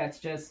 I think that's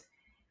just,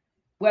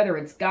 whether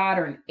it's God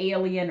or an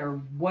alien or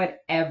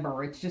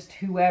whatever, it's just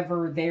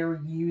whoever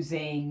they're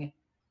using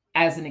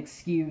as an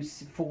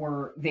excuse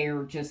for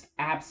their just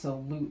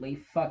absolutely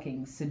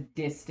fucking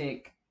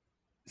sadistic,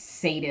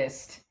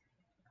 sadist,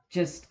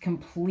 just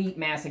complete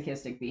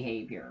masochistic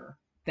behavior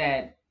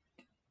that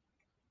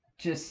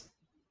just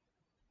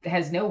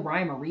has no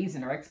rhyme or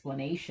reason or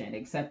explanation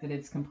except that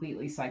it's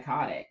completely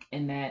psychotic,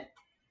 and that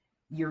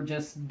you're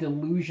just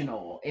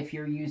delusional if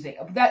you're using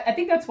that. I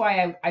think that's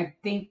why I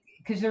think,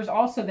 because there's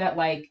also that,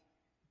 like,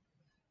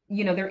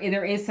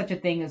 there is such a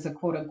thing as a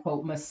quote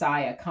unquote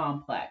messiah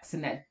complex,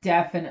 and that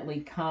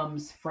definitely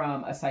comes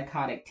from a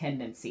psychotic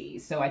tendency.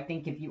 So I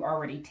think if you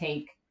already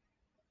take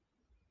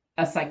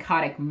a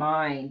psychotic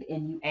mind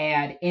and you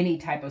add any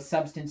type of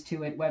substance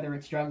to it, whether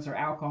it's drugs or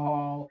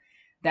alcohol,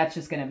 that's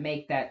just going to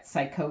make that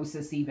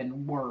psychosis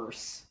even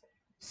worse.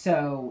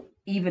 So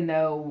even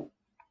though,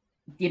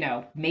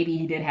 maybe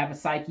he did have a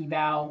psych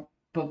eval,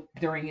 but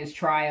during his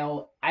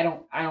trial, I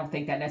don't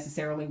think that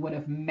necessarily would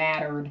have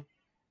mattered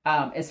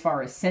as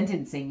far as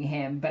sentencing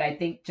him. But I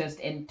think just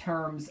in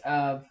terms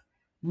of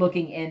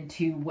looking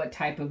into what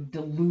type of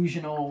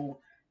delusions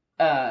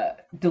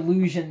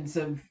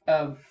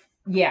of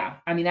yeah,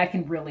 I mean, that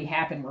can really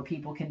happen, where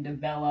people can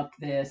develop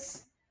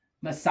this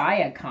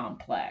messiah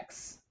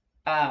complex,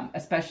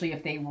 especially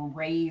if they were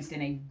raised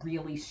in a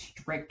really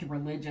strict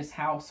religious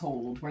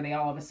household, where they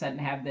all of a sudden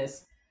have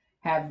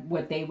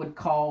what they would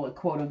call a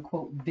quote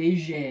unquote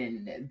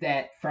vision,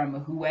 that from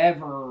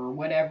whoever or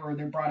whatever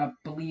they're brought up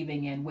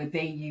believing in, what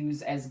they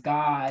use as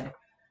God,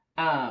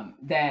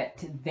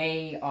 that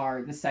they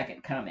are the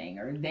second coming,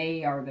 or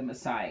they are the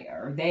Messiah,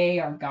 or they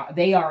are God,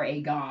 they are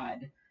a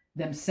God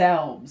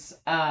themselves,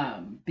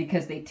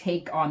 because they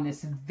take on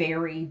this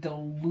very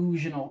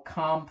delusional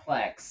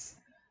complex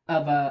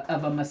of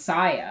a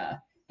Messiah.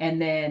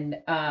 And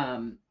then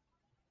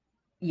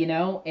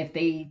if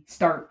they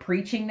start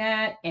preaching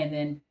that, and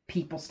then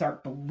people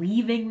start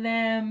believing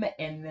them,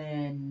 and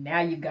then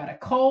now you've got a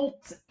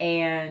cult,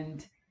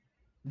 and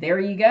there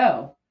you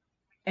go.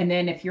 And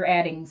then if you're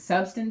adding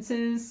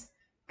substances,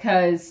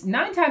 because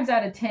 9 times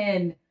out of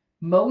 10,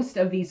 most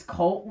of these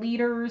cult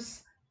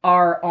leaders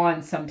are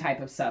on some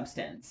type of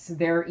substance.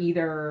 They're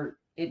either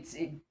it's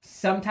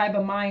some type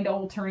of mind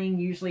altering,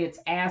 usually it's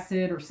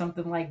acid or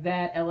something like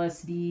that,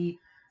 LSD.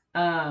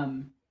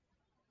 Um,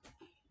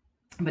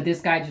 but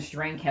this guy just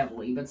drank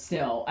heavily. But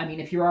still, I mean,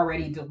 if you're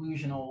already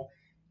delusional,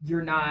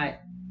 you're not,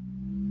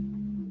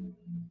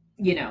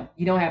 you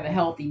don't have a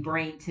healthy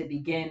brain to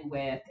begin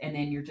with, and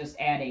then you're just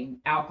adding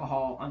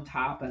alcohol on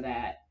top of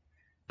that.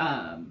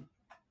 Um,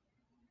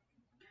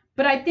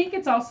 but I think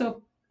it's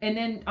also, and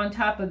then on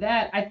top of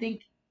that, I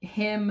think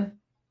him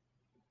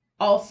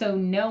also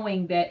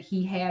knowing that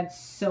he had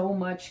so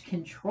much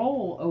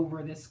control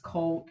over this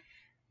cult,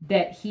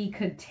 that he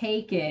could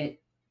take it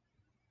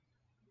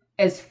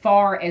as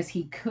far as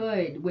he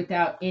could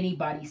without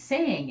anybody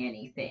saying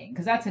anything.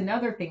 Because that's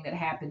another thing that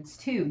happens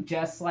too,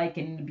 just like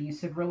in an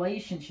abusive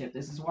relationship.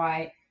 This is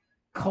why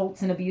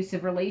cults and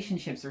abusive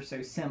relationships are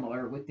so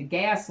similar, with the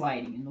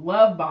gaslighting and the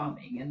love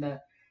bombing and the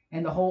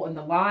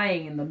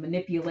lying and the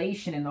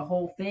manipulation and the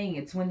whole thing.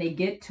 It's when they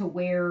get to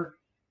where,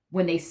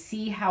 when they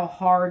see how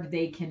hard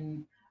they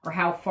can, or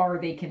how far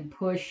they can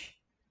push,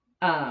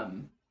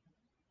 um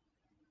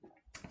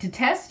to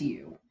test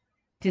you,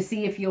 to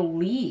see if you'll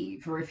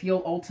leave or if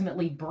you'll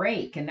ultimately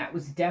break. And that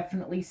was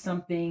definitely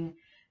something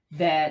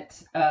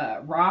that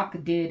Rock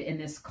did in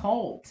this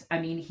cult. I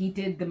mean, he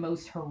did the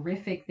most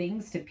horrific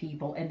things to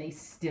people, and they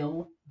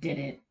still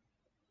didn't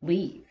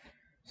leave.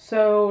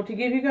 So, to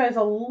give you guys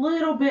a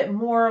little bit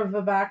more of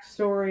a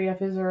backstory of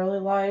his early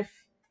life,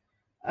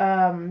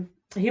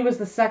 he was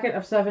the second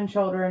of 7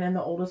 children and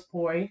the oldest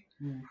boy.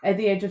 At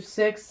the age of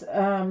 6,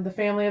 the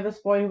family of this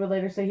boy, who would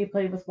later say he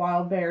played with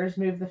wild bears,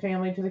 moved the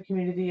family to the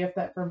community of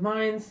Thetford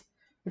Mines,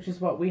 which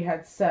is what we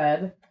had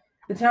said.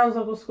 The town's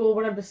local school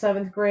went up to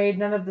 7th grade.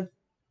 None of the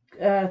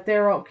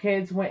Theriault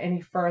kids went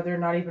any further,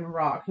 not even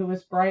Rock, who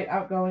was bright,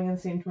 outgoing, and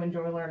seemed to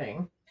enjoy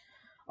learning.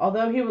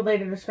 Although he would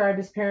later describe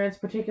his parents,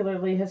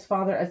 particularly his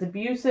father, as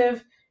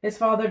abusive, his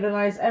father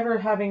denies ever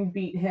having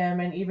beat him,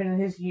 and even in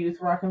his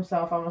youth, Rock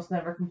himself almost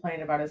never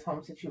complained about his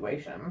home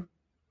situation.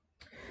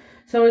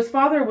 So his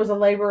father was a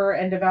laborer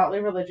and devoutly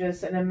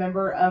religious and a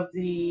member of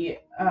the,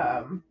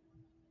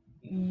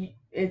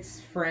 it's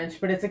French,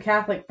 but it's a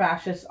Catholic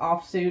fascist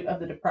offshoot of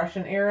the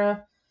Depression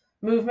era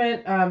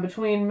movement.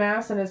 Between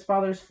Mass and his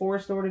father's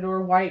forced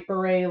door-to-door white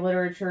beret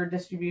literature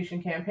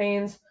distribution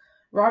campaigns,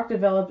 Rock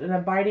developed an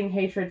abiding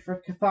hatred for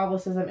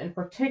Catholicism in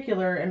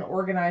particular and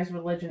organized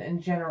religion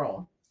in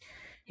general.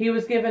 He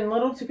was given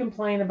little to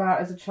complain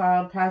about as a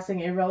child,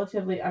 passing a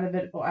relatively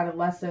uneventful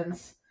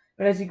adolescence,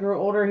 but as he grew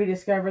older, he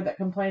discovered that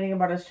complaining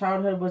about his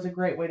childhood was a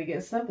great way to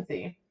get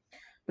sympathy.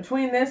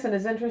 Between this and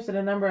his interest in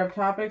a number of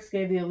topics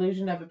gave the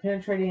illusion of a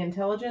penetrating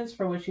intelligence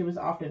for which he was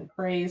often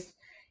praised,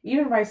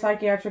 even by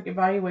psychiatric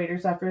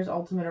evaluators after his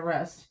ultimate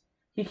arrest.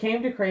 He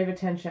came to crave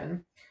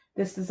attention.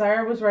 This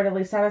desire was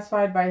readily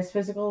satisfied by his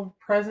physical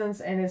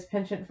presence and his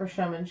penchant for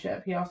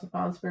showmanship. He also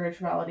found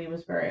spirituality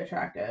was very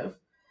attractive.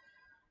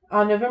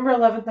 On November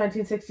 11th,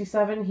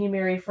 1967, he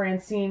married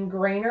Francine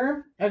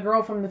Grainer, a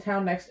girl from the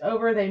town next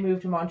over. They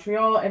moved to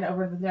Montreal, and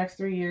over the next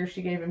 3 years,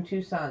 she gave him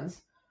 2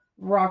 sons,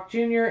 Rock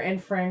Jr.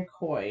 and Frank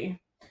Coy.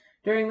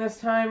 During this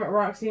time,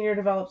 Rock Sr.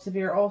 developed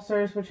severe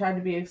ulcers, which had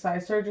to be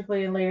excised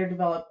surgically, and later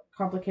developed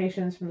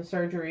complications from the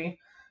surgery.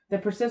 The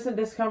persistent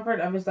discomfort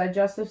of his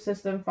digestive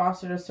system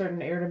fostered a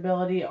certain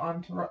irritability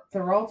on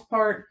Theriault's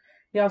part.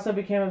 He also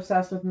became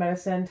obsessed with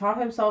medicine, taught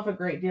himself a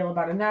great deal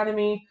about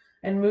anatomy,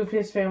 and moved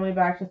his family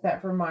back to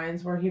Thetford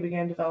Mines, where he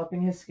began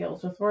developing his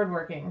skills with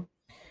woodworking.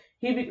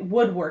 He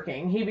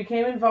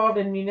became involved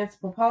in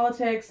municipal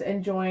politics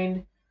and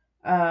joined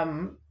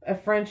a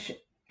French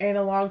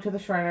analog to the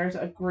Shriners,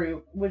 a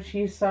group which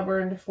he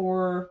suborned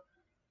for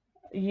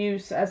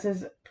use as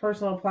his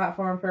personal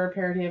platform for a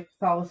parody of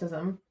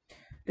Catholicism.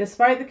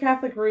 Despite the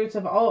Catholic roots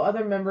of all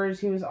other members,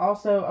 he was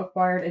also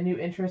acquired a new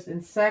interest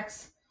in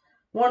sex,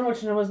 one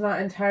which was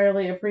not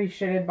entirely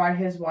appreciated by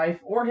his wife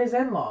or his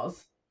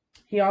in-laws.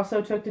 He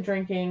also took to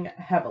drinking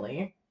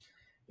heavily.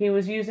 He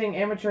was using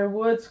amateur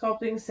wood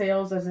sculpting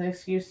sales as an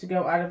excuse to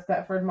go out of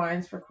Thetford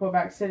Mines for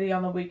Quebec City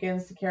on the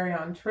weekends to carry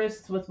on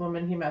trysts with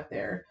women he met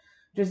there.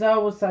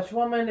 Giselle was such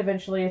woman.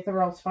 Eventually,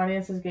 Theriault's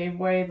finances gave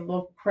way. The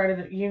local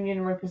credit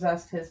union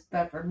repossessed his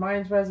Thetford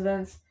Mines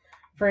residence.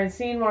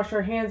 Francine washed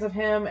her hands of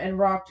him, and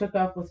Rock took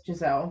up with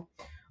Giselle.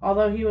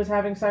 Although he was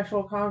having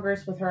sexual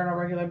congress with her on a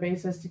regular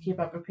basis to keep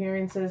up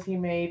appearances, he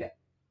made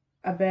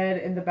a bed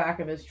in the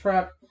back of his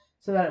truck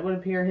so that it would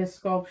appear his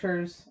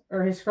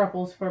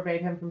scruples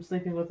forbade him from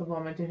sleeping with a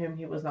woman to whom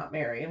he was not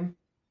married.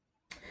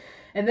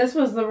 And this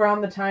was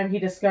around the time he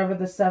discovered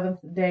the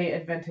Seventh-day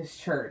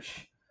Adventist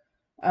Church.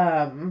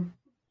 So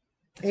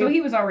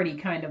he was already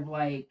kind of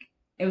like,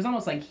 it was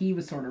almost like he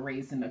was sort of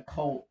raised in a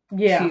cult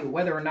too,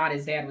 whether or not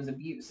his dad was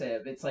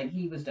abusive. It's like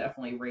he was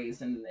definitely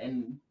raised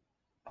in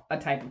a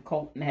type of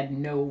cult and had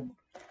no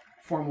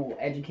formal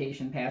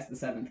education past the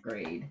 7th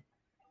grade.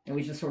 And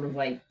was just sort of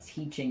like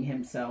teaching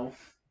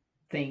himself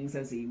things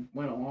as he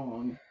went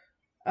along.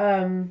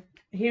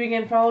 He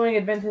began following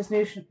Adventist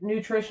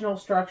nutritional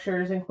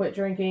structures and quit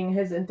drinking.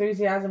 His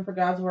enthusiasm for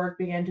God's work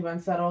began to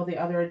unsettle the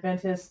other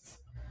Adventists,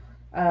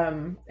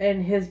 and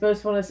his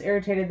boastfulness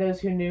irritated those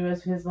who knew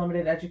of his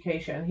limited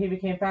education. He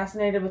became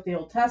fascinated with the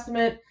Old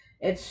Testament,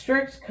 its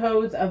strict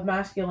codes of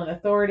masculine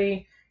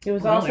authority. He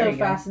was also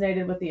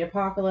fascinated with the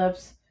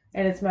apocalypse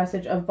and its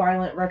message of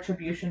violent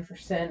retribution for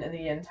sin in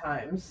the end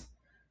times.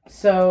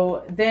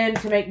 So then,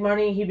 to make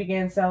money, he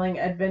began selling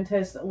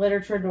Adventist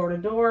literature door to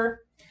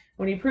door.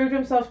 When he proved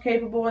himself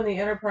capable in the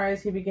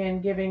enterprise, he began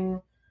giving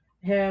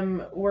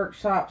him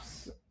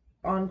workshops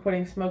on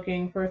quitting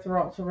smoking for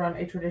Theriault to run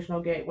a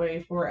traditional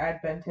gateway for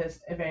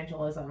Adventist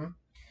evangelism.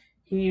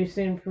 He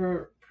soon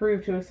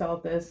proved to excel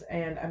at this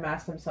and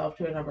amassed himself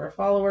to a number of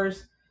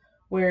followers,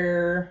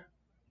 where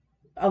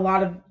a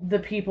lot of the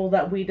people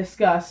that we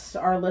discussed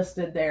are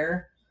listed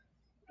there.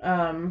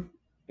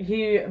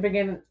 They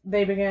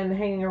began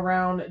hanging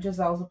around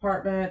Giselle's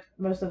apartment.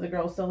 Most of the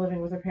girls still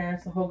living with their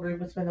parents. The whole group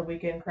would spend the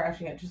weekend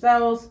crashing at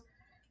Giselle's.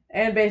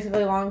 And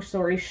basically, long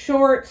story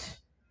short,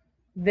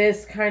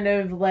 this kind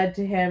of led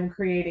to him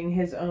creating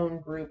his own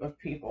group of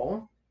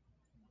people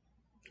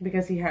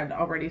because he had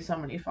already so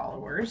many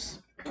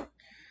followers.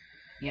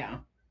 Yeah.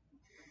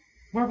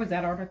 Where was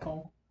that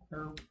article?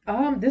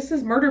 This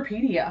is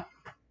Murderpedia.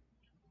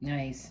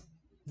 Nice.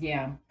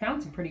 Yeah,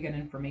 found some pretty good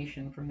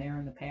information from there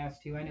in the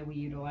past too. I know we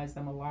utilized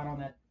them a lot on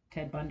that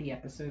Ted Bundy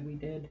episode we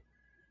did.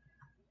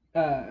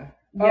 That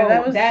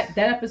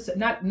episode.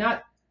 Not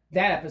that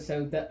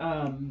episode.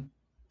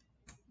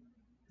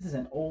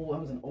 that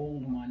was an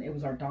old one. It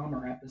was our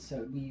Dahmer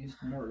episode. We used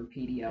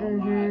Murderpedia a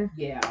Mm-hmm. lot.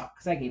 Yeah,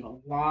 because I gave a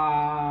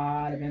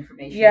lot of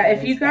information. Yeah, about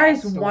if you his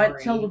guys backstory.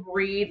 want to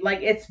read,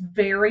 like, it's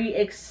very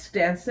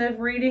extensive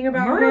reading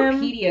about him.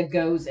 Murderpedia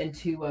goes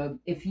into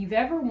if you've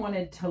ever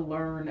wanted to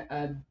learn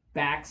a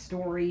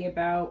backstory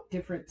about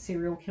different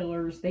serial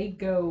killers, they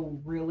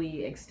go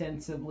really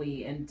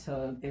extensively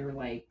into their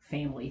like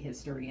family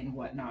history and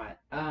whatnot.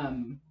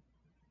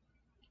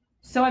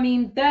 So I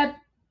mean that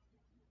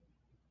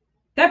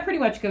pretty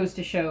much goes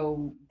to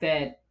show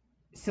that.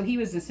 So he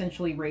was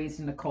essentially raised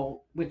in a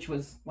cult, which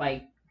was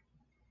like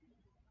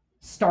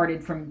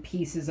started from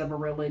pieces of a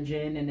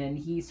religion, and then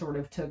he sort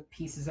of took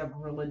pieces of a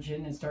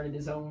religion and started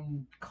his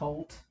own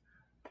cult.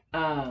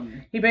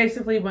 He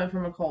basically went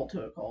from a cult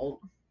to a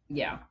cult.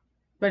 Yeah.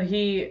 But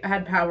he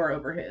had power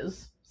over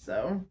his,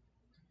 so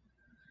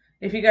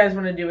if you guys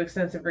want to do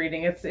extensive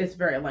reading, it's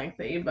very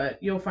lengthy,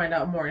 but you'll find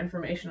out more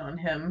information on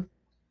him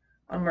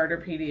on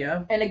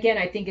Murderpedia. And again,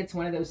 I think it's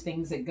one of those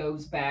things that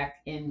goes back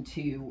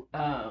into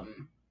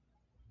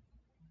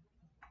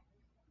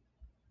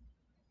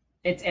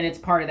it's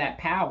part of that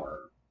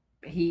power.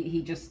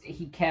 He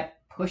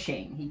kept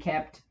pushing. He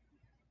kept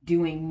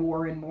doing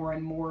more and more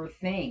and more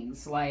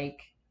things. Like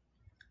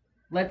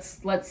let's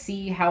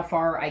see how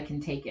far I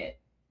can take it.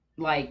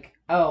 Like,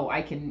 oh,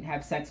 I can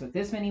have sex with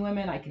this many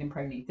women, I can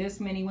impregnate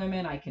this many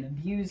women, I can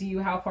abuse you.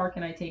 How far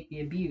can I take the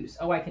abuse?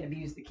 Oh, I can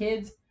abuse the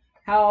kids.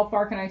 How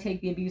far can I take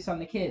the abuse on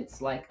the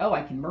kids? Like, oh,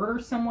 I can murder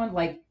someone.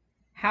 Like,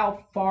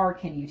 how far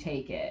can you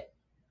take it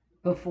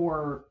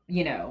before,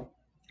 you know?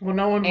 Well,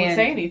 no one would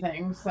say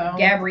anything, so.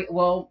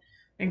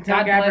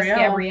 God bless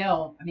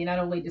Gabrielle. I mean, not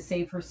only to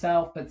save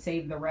herself, but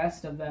save the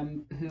rest of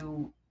them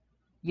who,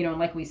 you know,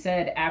 like we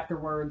said,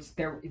 afterwards,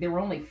 there were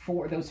only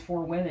those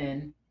four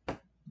women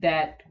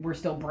that were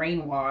still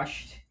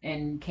brainwashed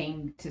and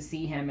came to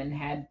see him and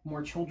had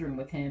more children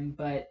with him,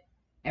 but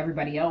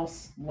everybody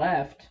else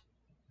left.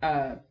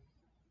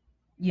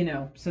 You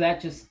know, so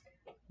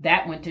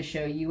that went to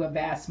show you a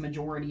vast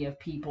majority of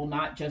people,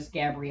 not just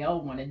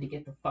Gabrielle, wanted to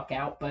get the fuck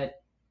out, but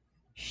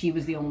she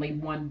was the only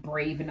one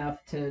brave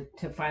enough to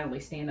finally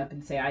stand up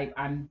and say,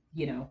 I'm,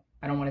 you know,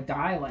 I don't want to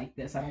die like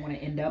this. I don't want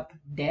to end up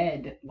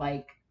dead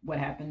like what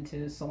happened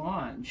to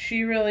Solange.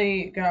 She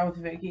really got with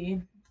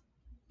Vicky.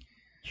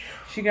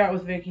 She got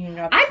with Vicky and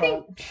got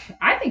the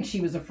I think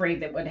she was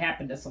afraid that what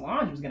happened to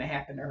Solange was going to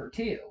happen to her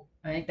too.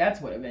 I think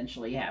that's what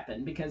eventually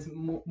happened because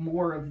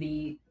more of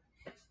the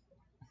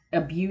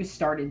abuse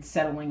started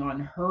settling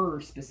on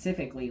her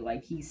specifically.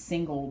 Like he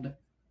singled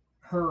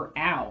her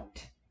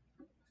out.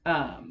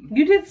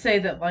 You did say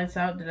that Lights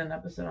Out did an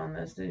episode on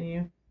this, didn't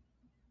you?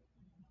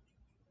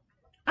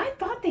 I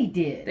thought they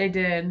did. They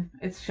did.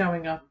 It's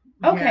showing up.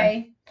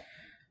 Okay.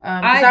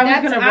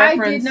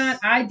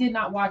 I did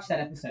not watch that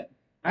episode.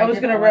 I was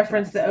going to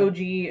reference the OG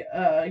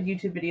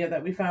YouTube video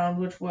that we found,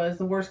 which was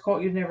The Worst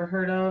Cult You've Never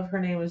Heard Of. Her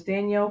name was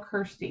Danielle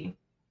Kirsty.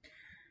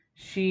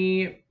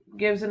 She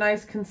gives a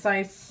nice,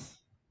 concise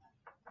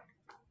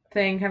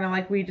thing, kind of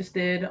like we just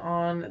did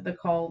on the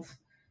cult.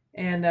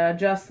 And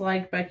just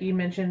like Becky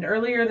mentioned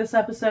earlier this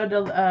episode,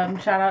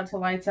 shout out to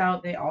Lights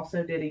Out. They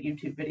also did a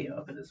YouTube video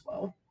of it as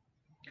well.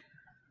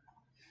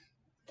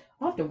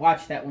 I'll have to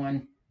watch that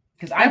one.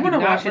 Because I want to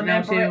watch it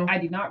now, too. I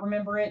do not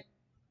remember it.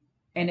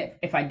 And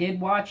if I did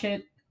watch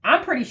it,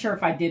 I'm pretty sure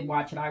if I did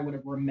watch it, I would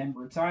have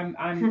remembered. So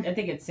I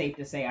think it's safe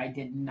to say I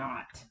did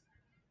not.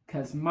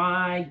 Because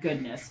my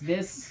goodness,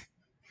 this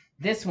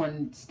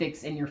one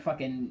sticks in your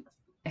fucking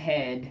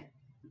head.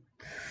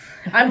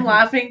 I'm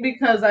laughing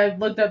because I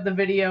looked up the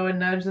video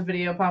and there's a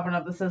video popping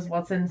up that says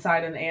 "What's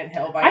Inside an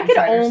Anthill" by I could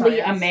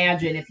only Science.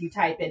 imagine if you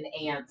type in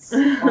ants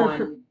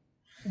on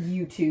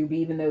YouTube,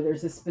 even though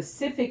there's a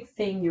specific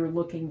thing you're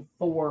looking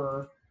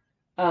for,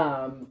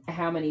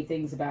 how many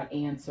things about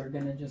ants are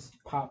gonna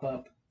just pop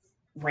up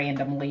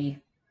randomly.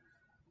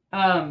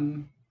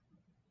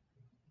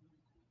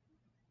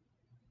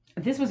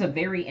 This was a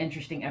very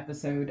interesting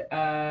episode.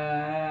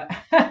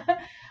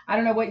 I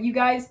don't know what you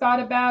guys thought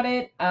about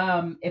it.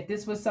 If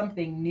this was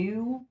something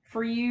new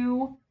for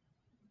you,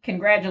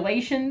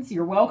 congratulations.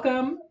 You're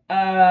welcome.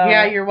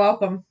 Yeah, you're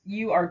welcome.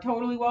 You are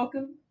totally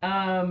welcome.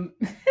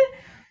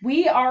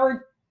 We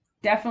are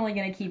definitely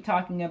going to keep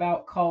talking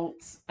about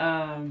cults.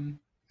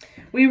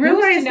 We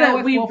realized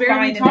that we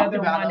barely talked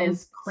about them,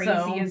 as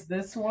crazy as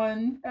this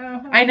one.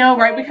 I know,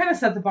 right? We kind of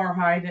set the bar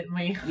high, didn't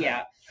we?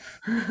 Yeah.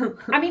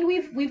 I mean,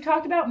 we've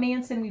talked about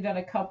Manson. We've done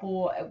a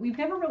couple. We've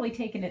never really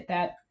taken it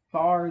that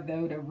far,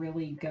 though, to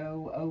really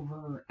go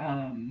over.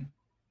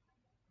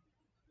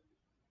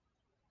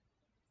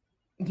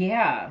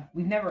 Yeah,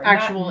 we've never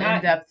actual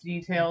in-depth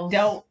details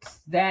dealt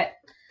that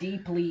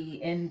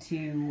deeply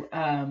into.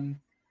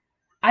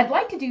 I'd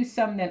like to do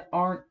some that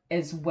aren't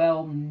as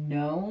well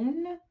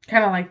known.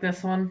 Kind of like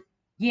this one.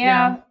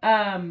 Yeah.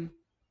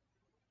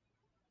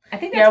 I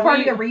think that's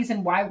part of the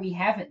reason why we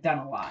haven't done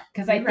a lot.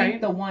 Because I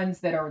think the ones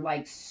that are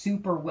like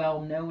super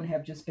well known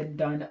have just been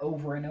done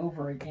over and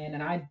over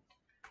again.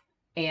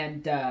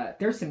 And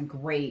there's some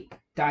great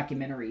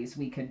documentaries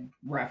we could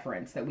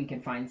reference, that we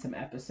could find some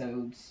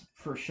episodes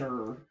for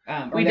sure,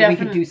 or We that we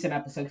could do some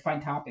episodes,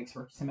 find topics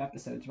for some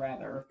episodes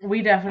rather.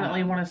 We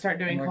definitely want to start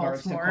doing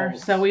cults more.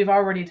 Cults. So we've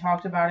already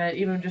talked about it,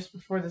 even just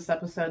before this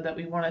episode, that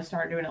we want to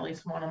start doing at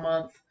least one a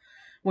month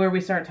where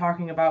we start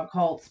talking about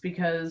cults,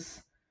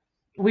 because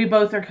we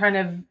both are kind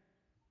of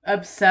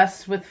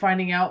obsessed with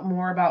finding out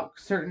more about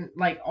certain,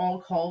 like, all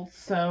cults.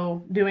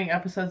 So doing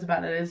episodes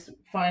about it is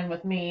fine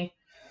with me.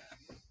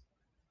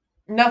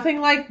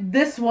 Nothing like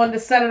this one to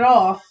set it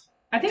off.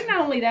 I think not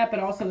only that, but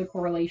also the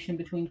correlation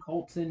between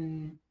cults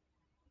and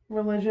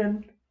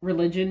religion,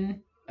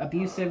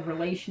 abusive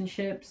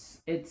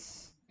relationships.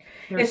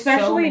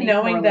 Especially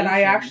knowing that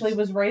I actually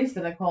was raised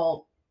in a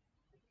cult.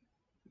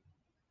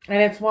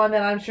 And it's one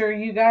that I'm sure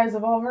you guys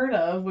have all heard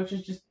of, which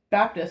is just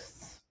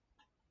Baptists.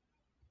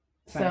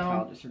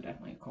 Scientologists are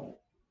definitely a cult.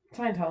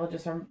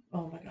 Scientologists are,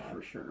 oh my God.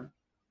 For sure.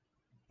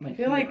 I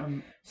feel like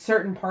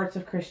certain parts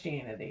of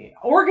Christianity.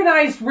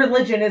 Organized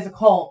religion is a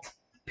cult.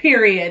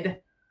 Period.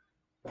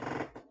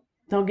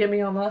 Don't get me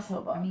on that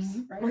soapbox.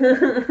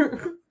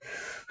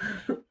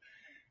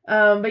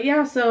 But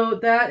yeah, so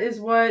that is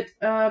what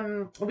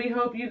we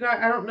hope you got.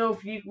 I don't know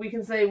if we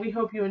can say we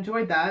hope you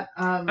enjoyed that.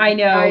 I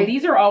know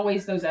these are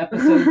always those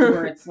episodes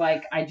where it's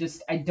like I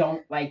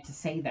don't like to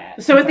say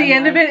that. So at the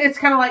end of it, it's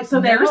kind of like, so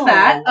there's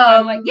that.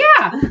 Like,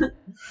 yeah.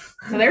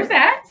 So there's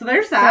that. So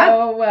there's that.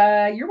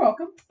 So you're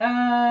welcome.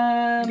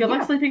 Good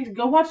luck sleeping.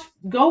 Go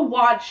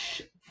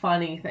watch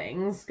funny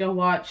things. Go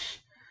watch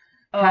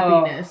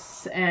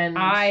happiness. And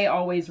I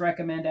always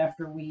recommend,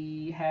 after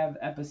we have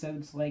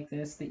episodes like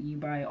this, that you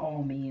by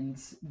all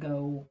means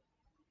go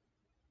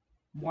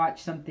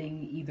watch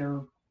something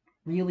either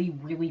really,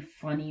 really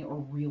funny or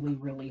really,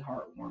 really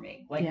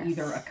heartwarming. Like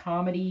either a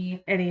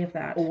comedy, any of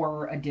that,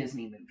 or a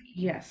Disney movie.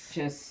 Yes.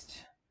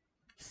 Just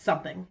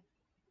something.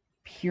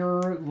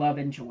 Pure love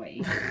and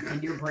joy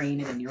in your brain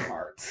and in your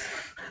heart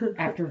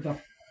after the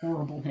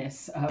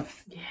horribleness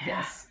of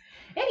this.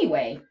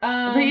 Anyway,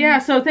 but yeah,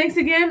 so thanks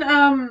again,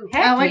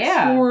 Alex,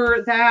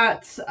 for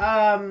that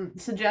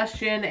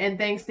suggestion, and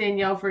thanks,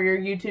 Danielle, for your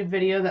YouTube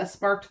video that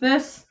sparked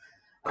this.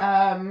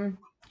 And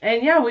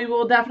yeah, we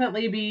will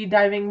definitely be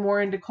diving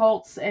more into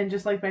cults, and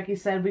just like Becky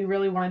said, we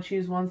really want to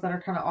choose ones that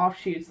are kind of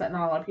offshoots that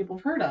not a lot of people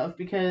have heard of,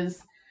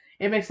 because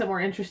it makes it more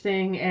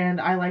interesting,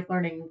 and I like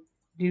learning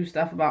new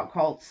stuff about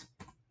cults.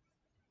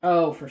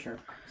 Oh, for sure.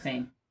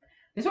 Same.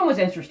 This one was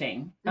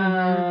interesting.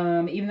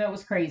 Even though it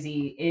was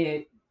crazy,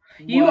 it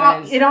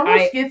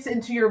almost gets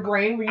into your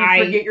brain where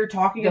you forget you're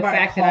talking about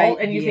a cult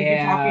and you think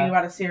you're talking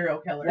about a serial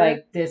killer.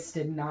 Like, this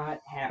did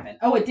not happen.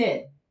 Oh, it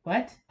did.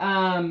 What?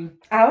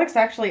 Alex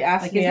actually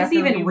asked me, is this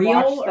even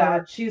real?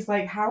 That. She's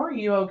like, "How are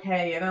you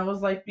okay?" And I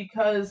was like,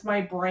 "Because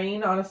my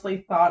brain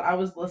honestly thought I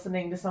was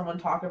listening to someone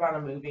talk about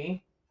a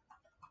movie."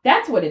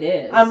 That's what it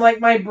is. I'm like,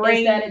 my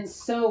brain, is that it's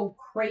so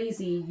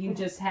crazy. You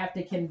just have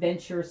to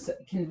convince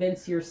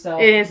yourself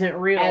it isn't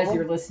real as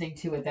you're listening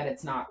to it, that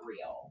it's not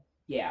real.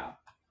 Yeah.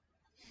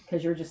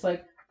 Because you're just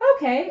like,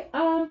 okay,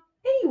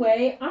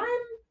 anyway, I'm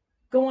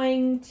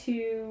going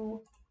to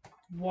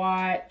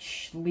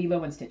watch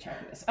Lilo and Stitch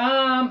after this.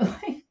 I'm gonna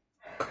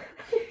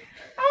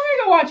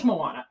go watch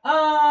Moana.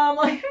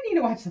 I need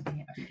to watch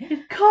something happy.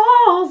 It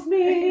calls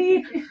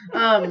me.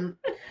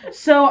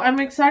 So I'm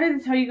excited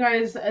to tell you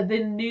guys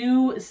the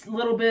new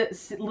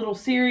little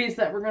series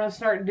that we're gonna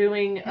start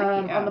doing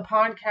on the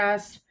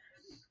podcast.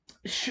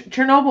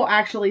 Chernobyl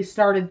actually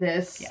started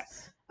this.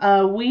 Yes.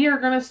 We are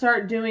going to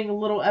start doing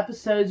little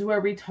episodes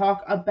where we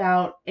talk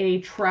about a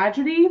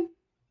tragedy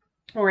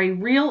or a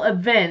real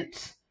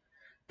event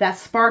that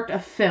sparked a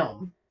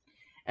film.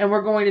 And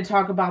we're going to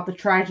talk about the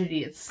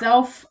tragedy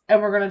itself,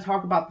 and we're going to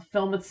talk about the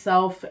film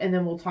itself, and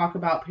then we'll talk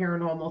about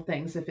paranormal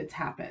things if it's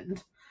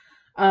happened.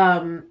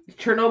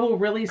 Chernobyl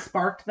really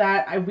sparked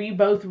that. We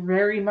both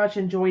very much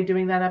enjoyed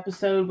doing that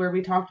episode where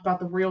we talked about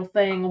the real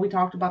thing. We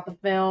talked about the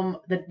film,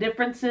 the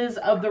differences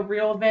of the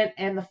real event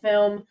and the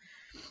film,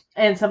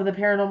 and some of the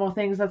paranormal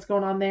things that's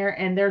going on there.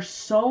 And there's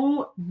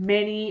so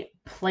many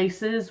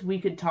places we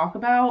could talk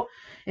about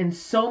and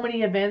so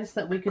many events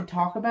that we could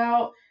talk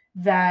about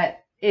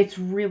that it's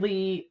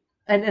really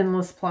an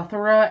endless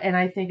plethora. And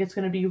I think it's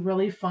going to be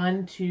really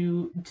fun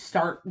to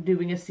start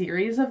doing a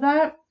series of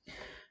that.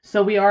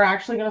 So we are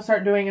actually going to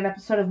start doing an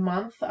episode a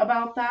month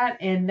about that.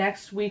 And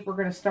next week we're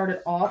going to start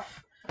it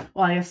off.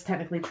 Well, I guess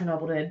technically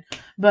Chernobyl did.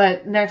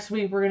 But next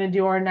week we're going to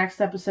do our next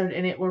episode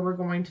in it where we're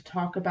going to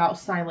talk about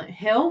Silent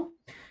Hill.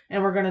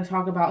 And we're going to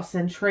talk about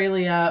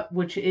Centralia,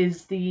 which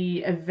is the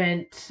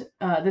event,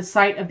 the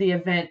site of the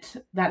event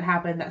that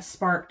happened that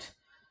sparked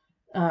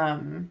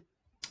the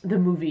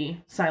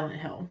movie Silent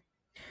Hill.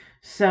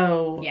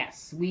 So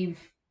yes, we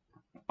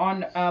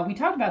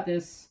talked about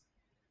this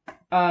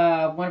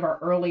one of our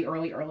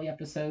early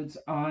episodes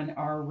on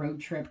our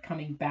road trip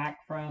coming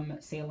back from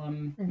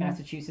Salem,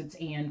 Massachusetts,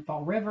 and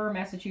Fall River,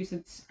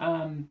 Massachusetts,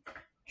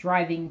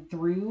 driving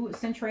through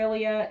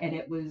Centralia, and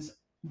it was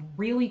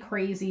really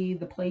crazy.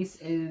 The place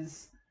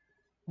is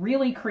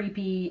really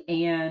creepy,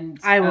 and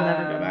I will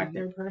never go back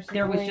there personally.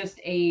 There was just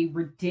a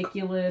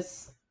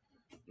ridiculous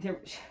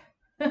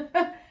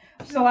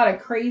Just a lot of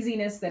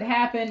craziness that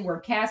happened where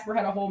Casper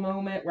had a whole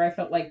moment where I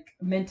felt like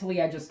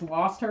mentally I just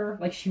lost her.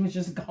 Like she was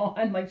just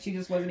gone. Like she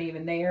just wasn't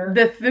even there.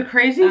 The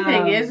crazy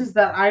thing is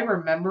that I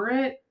remember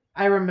it.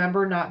 I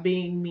remember not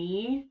being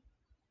me,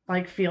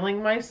 like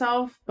feeling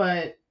myself,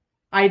 but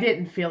I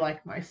didn't feel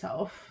like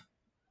myself.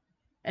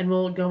 And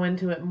we'll go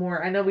into it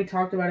more. I know we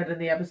talked about it in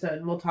the episode,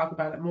 and we'll talk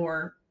about it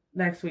more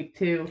next week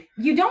too.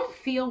 You don't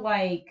feel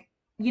like,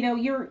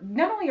 you're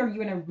not only are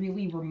you in a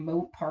really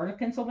remote part of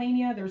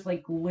Pennsylvania, there's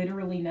like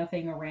literally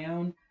nothing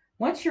around.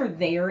 Once you're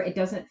there, it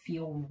doesn't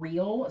feel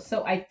real.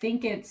 So I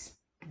think it's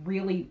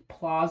really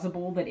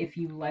plausible that if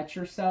you let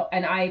yourself,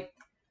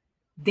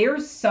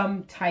 there's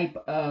some type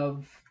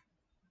of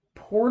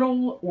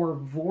portal or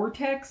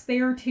vortex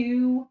there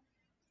too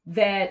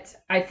that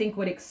I think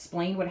would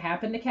explain what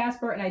happened to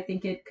Casper, and I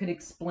think it could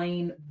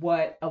explain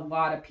what a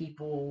lot of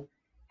people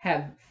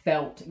have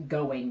felt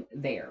going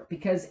there,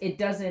 because it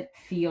doesn't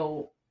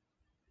feel.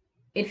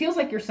 It feels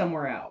like you're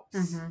somewhere else.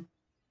 Mm-hmm.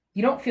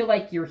 You don't feel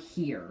like you're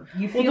here.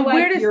 You feel the like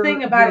weirdest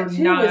thing about it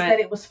too not... is that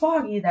it was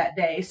foggy that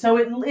day, so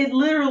it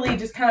literally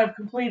just kind of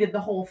completed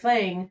the whole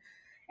thing.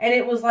 And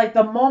it was like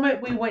the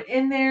moment we went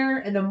in there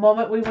and the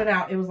moment we went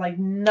out, it was like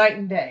night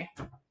and day.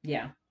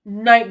 Yeah,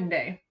 night and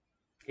day.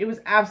 It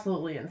was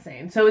absolutely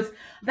insane. So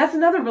that's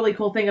another really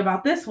cool thing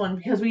about this one,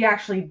 because we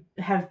actually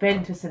have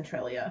been to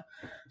Centralia.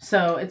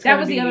 So that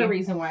was the other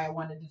reason why I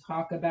wanted to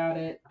talk about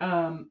it.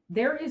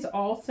 There is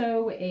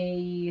also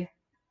I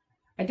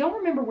don't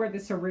remember where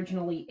this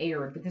originally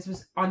aired, but this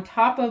was on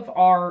top of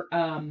our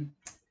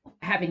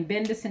having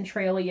been to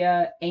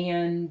Centralia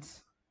and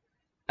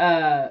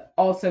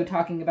also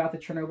talking about the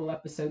Chernobyl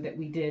episode that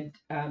we did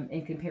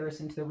in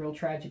comparison to the real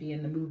tragedy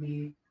in the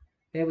movie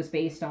that it was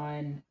based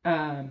on.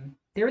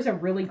 There's a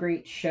really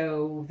great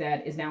show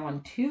that is now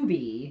on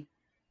Tubi.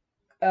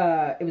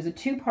 It was a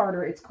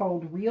two-parter. It's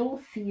called Real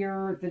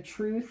Fear: The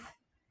Truth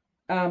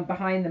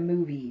Behind the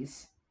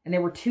Movies, and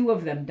there were two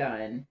of them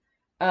done.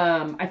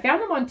 I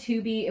found them on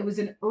Tubi. It was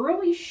an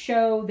early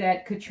show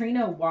that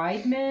Katrina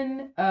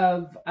Weidman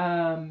of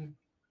Paranormal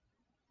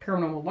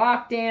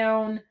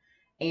Lockdown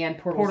and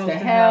Portals to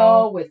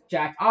Hell with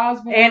Jack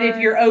Osborne. And if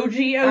you're OG,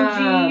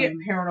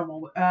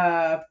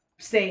 Paranormal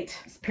State.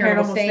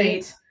 Paranormal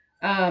State.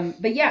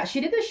 But yeah, she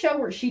did this show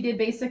where she did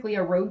basically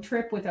a road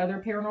trip with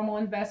other paranormal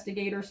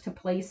investigators to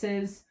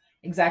places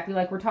exactly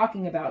like we're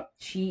talking about.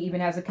 She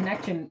even has a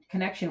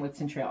connection with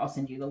Centralia. I'll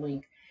send you the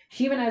link.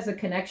 She even has a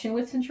connection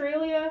with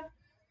Centralia.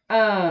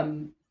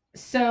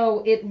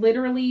 So it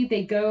literally,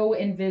 they go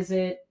and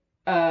visit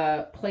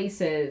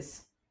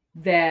places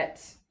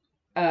that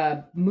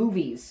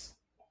movies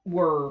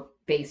were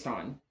based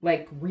on,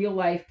 like real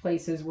life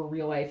places where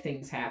real life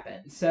things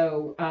happen.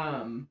 So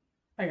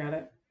I got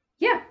it.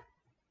 Yeah.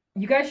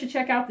 You guys should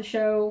check out the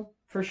show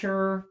for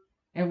sure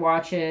and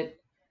watch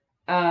it.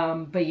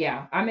 But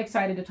yeah, I'm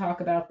excited to talk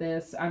about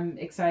this. I'm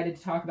excited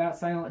to talk about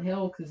Silent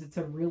Hill because it's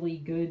a really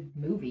good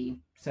movie.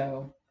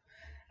 So,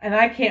 and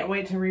I can't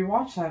wait to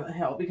rewatch Silent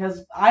Hill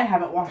because I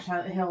haven't watched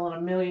Silent Hill in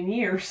a million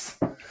years.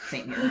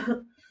 Same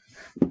here.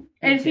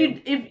 And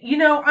if you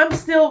know, I'm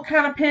still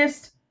kind of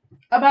pissed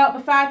about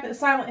the fact that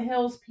Silent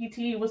Hills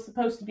PT was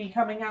supposed to be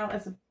coming out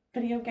as a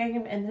video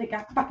game and it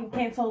got fucking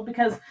canceled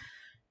because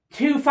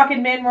two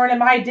fucking men were in a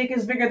my dick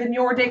is bigger than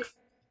your dick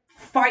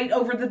fight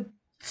over the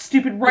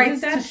stupid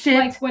rights to shit.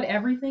 Like what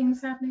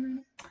everything's happening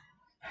right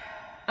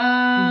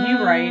now?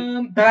 You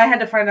right. But I had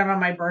to find out on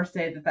my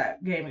birthday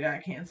that game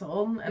got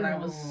canceled. And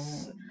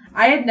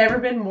I had never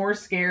been more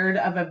scared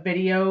of a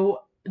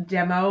video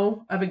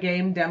demo, of a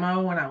game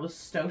demo, when I was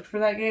stoked for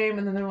that game.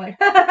 And then they're like,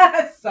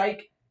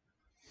 psych.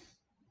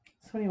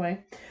 So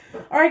anyway.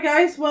 Alright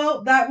guys,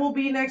 well, that will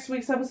be next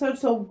week's episode.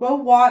 So go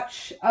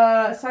watch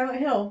Silent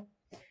Hill.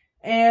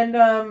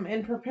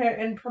 And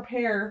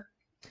prepare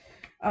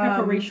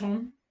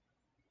preparation.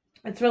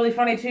 It's really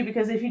funny too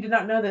because if you did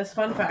not know this,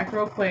 fun fact,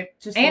 real quick,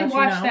 just to and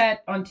watch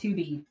that on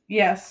Tubi.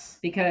 Yes,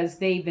 because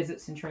they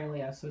visit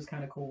Centralia, so it's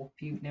kind of cool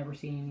if you've never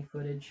seen any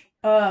footage.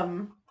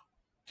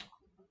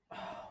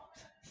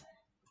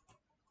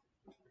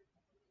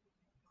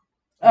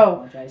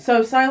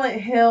 So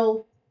Silent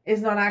Hill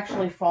is not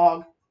actually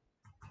fog;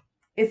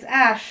 it's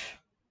ash.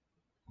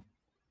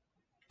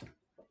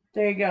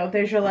 There you go.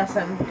 There's your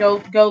lesson.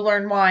 Go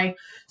learn why.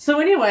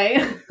 So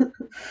anyway,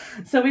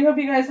 so we hope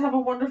you guys have a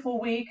wonderful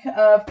week.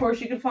 Of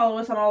course, you can follow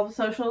us on all the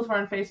socials. We're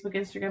on Facebook,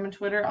 Instagram, and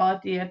Twitter, all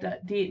at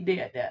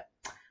DFWTO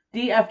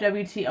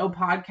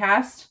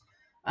Podcast.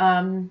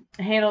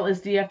 Handle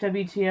is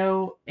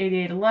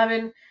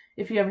DFWTO8811.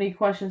 If you have any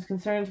questions,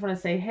 concerns, want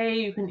to say hey,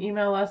 you can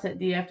email us at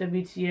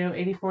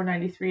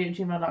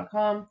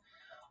dfwto8493@gmail.com.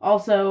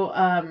 Also,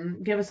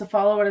 give us a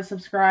follow and a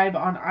subscribe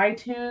on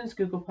iTunes,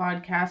 Google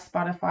Podcasts,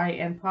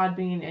 Spotify, and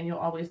Podbean, and you'll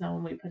always know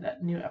when we put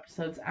new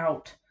episodes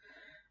out.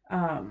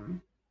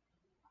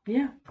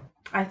 Yeah,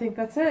 I think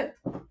that's it.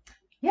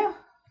 Yeah.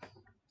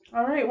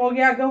 All right. Well,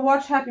 yeah, go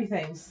watch Happy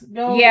Things.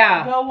 Go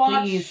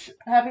watch please.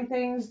 Happy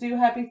Things. Do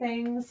happy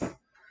things.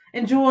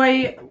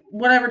 Enjoy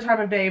whatever time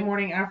of day,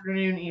 morning,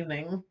 afternoon,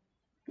 evening.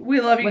 We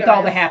love you with guys.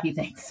 all the happy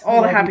things.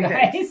 All the happy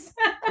things.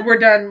 we're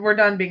done. We're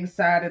done being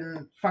sad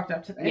and fucked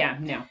up today. Yeah,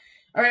 no.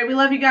 All right, we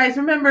love you guys.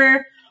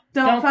 Remember,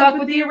 don't fuck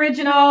with the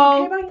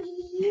original.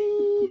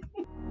 Okay, bye.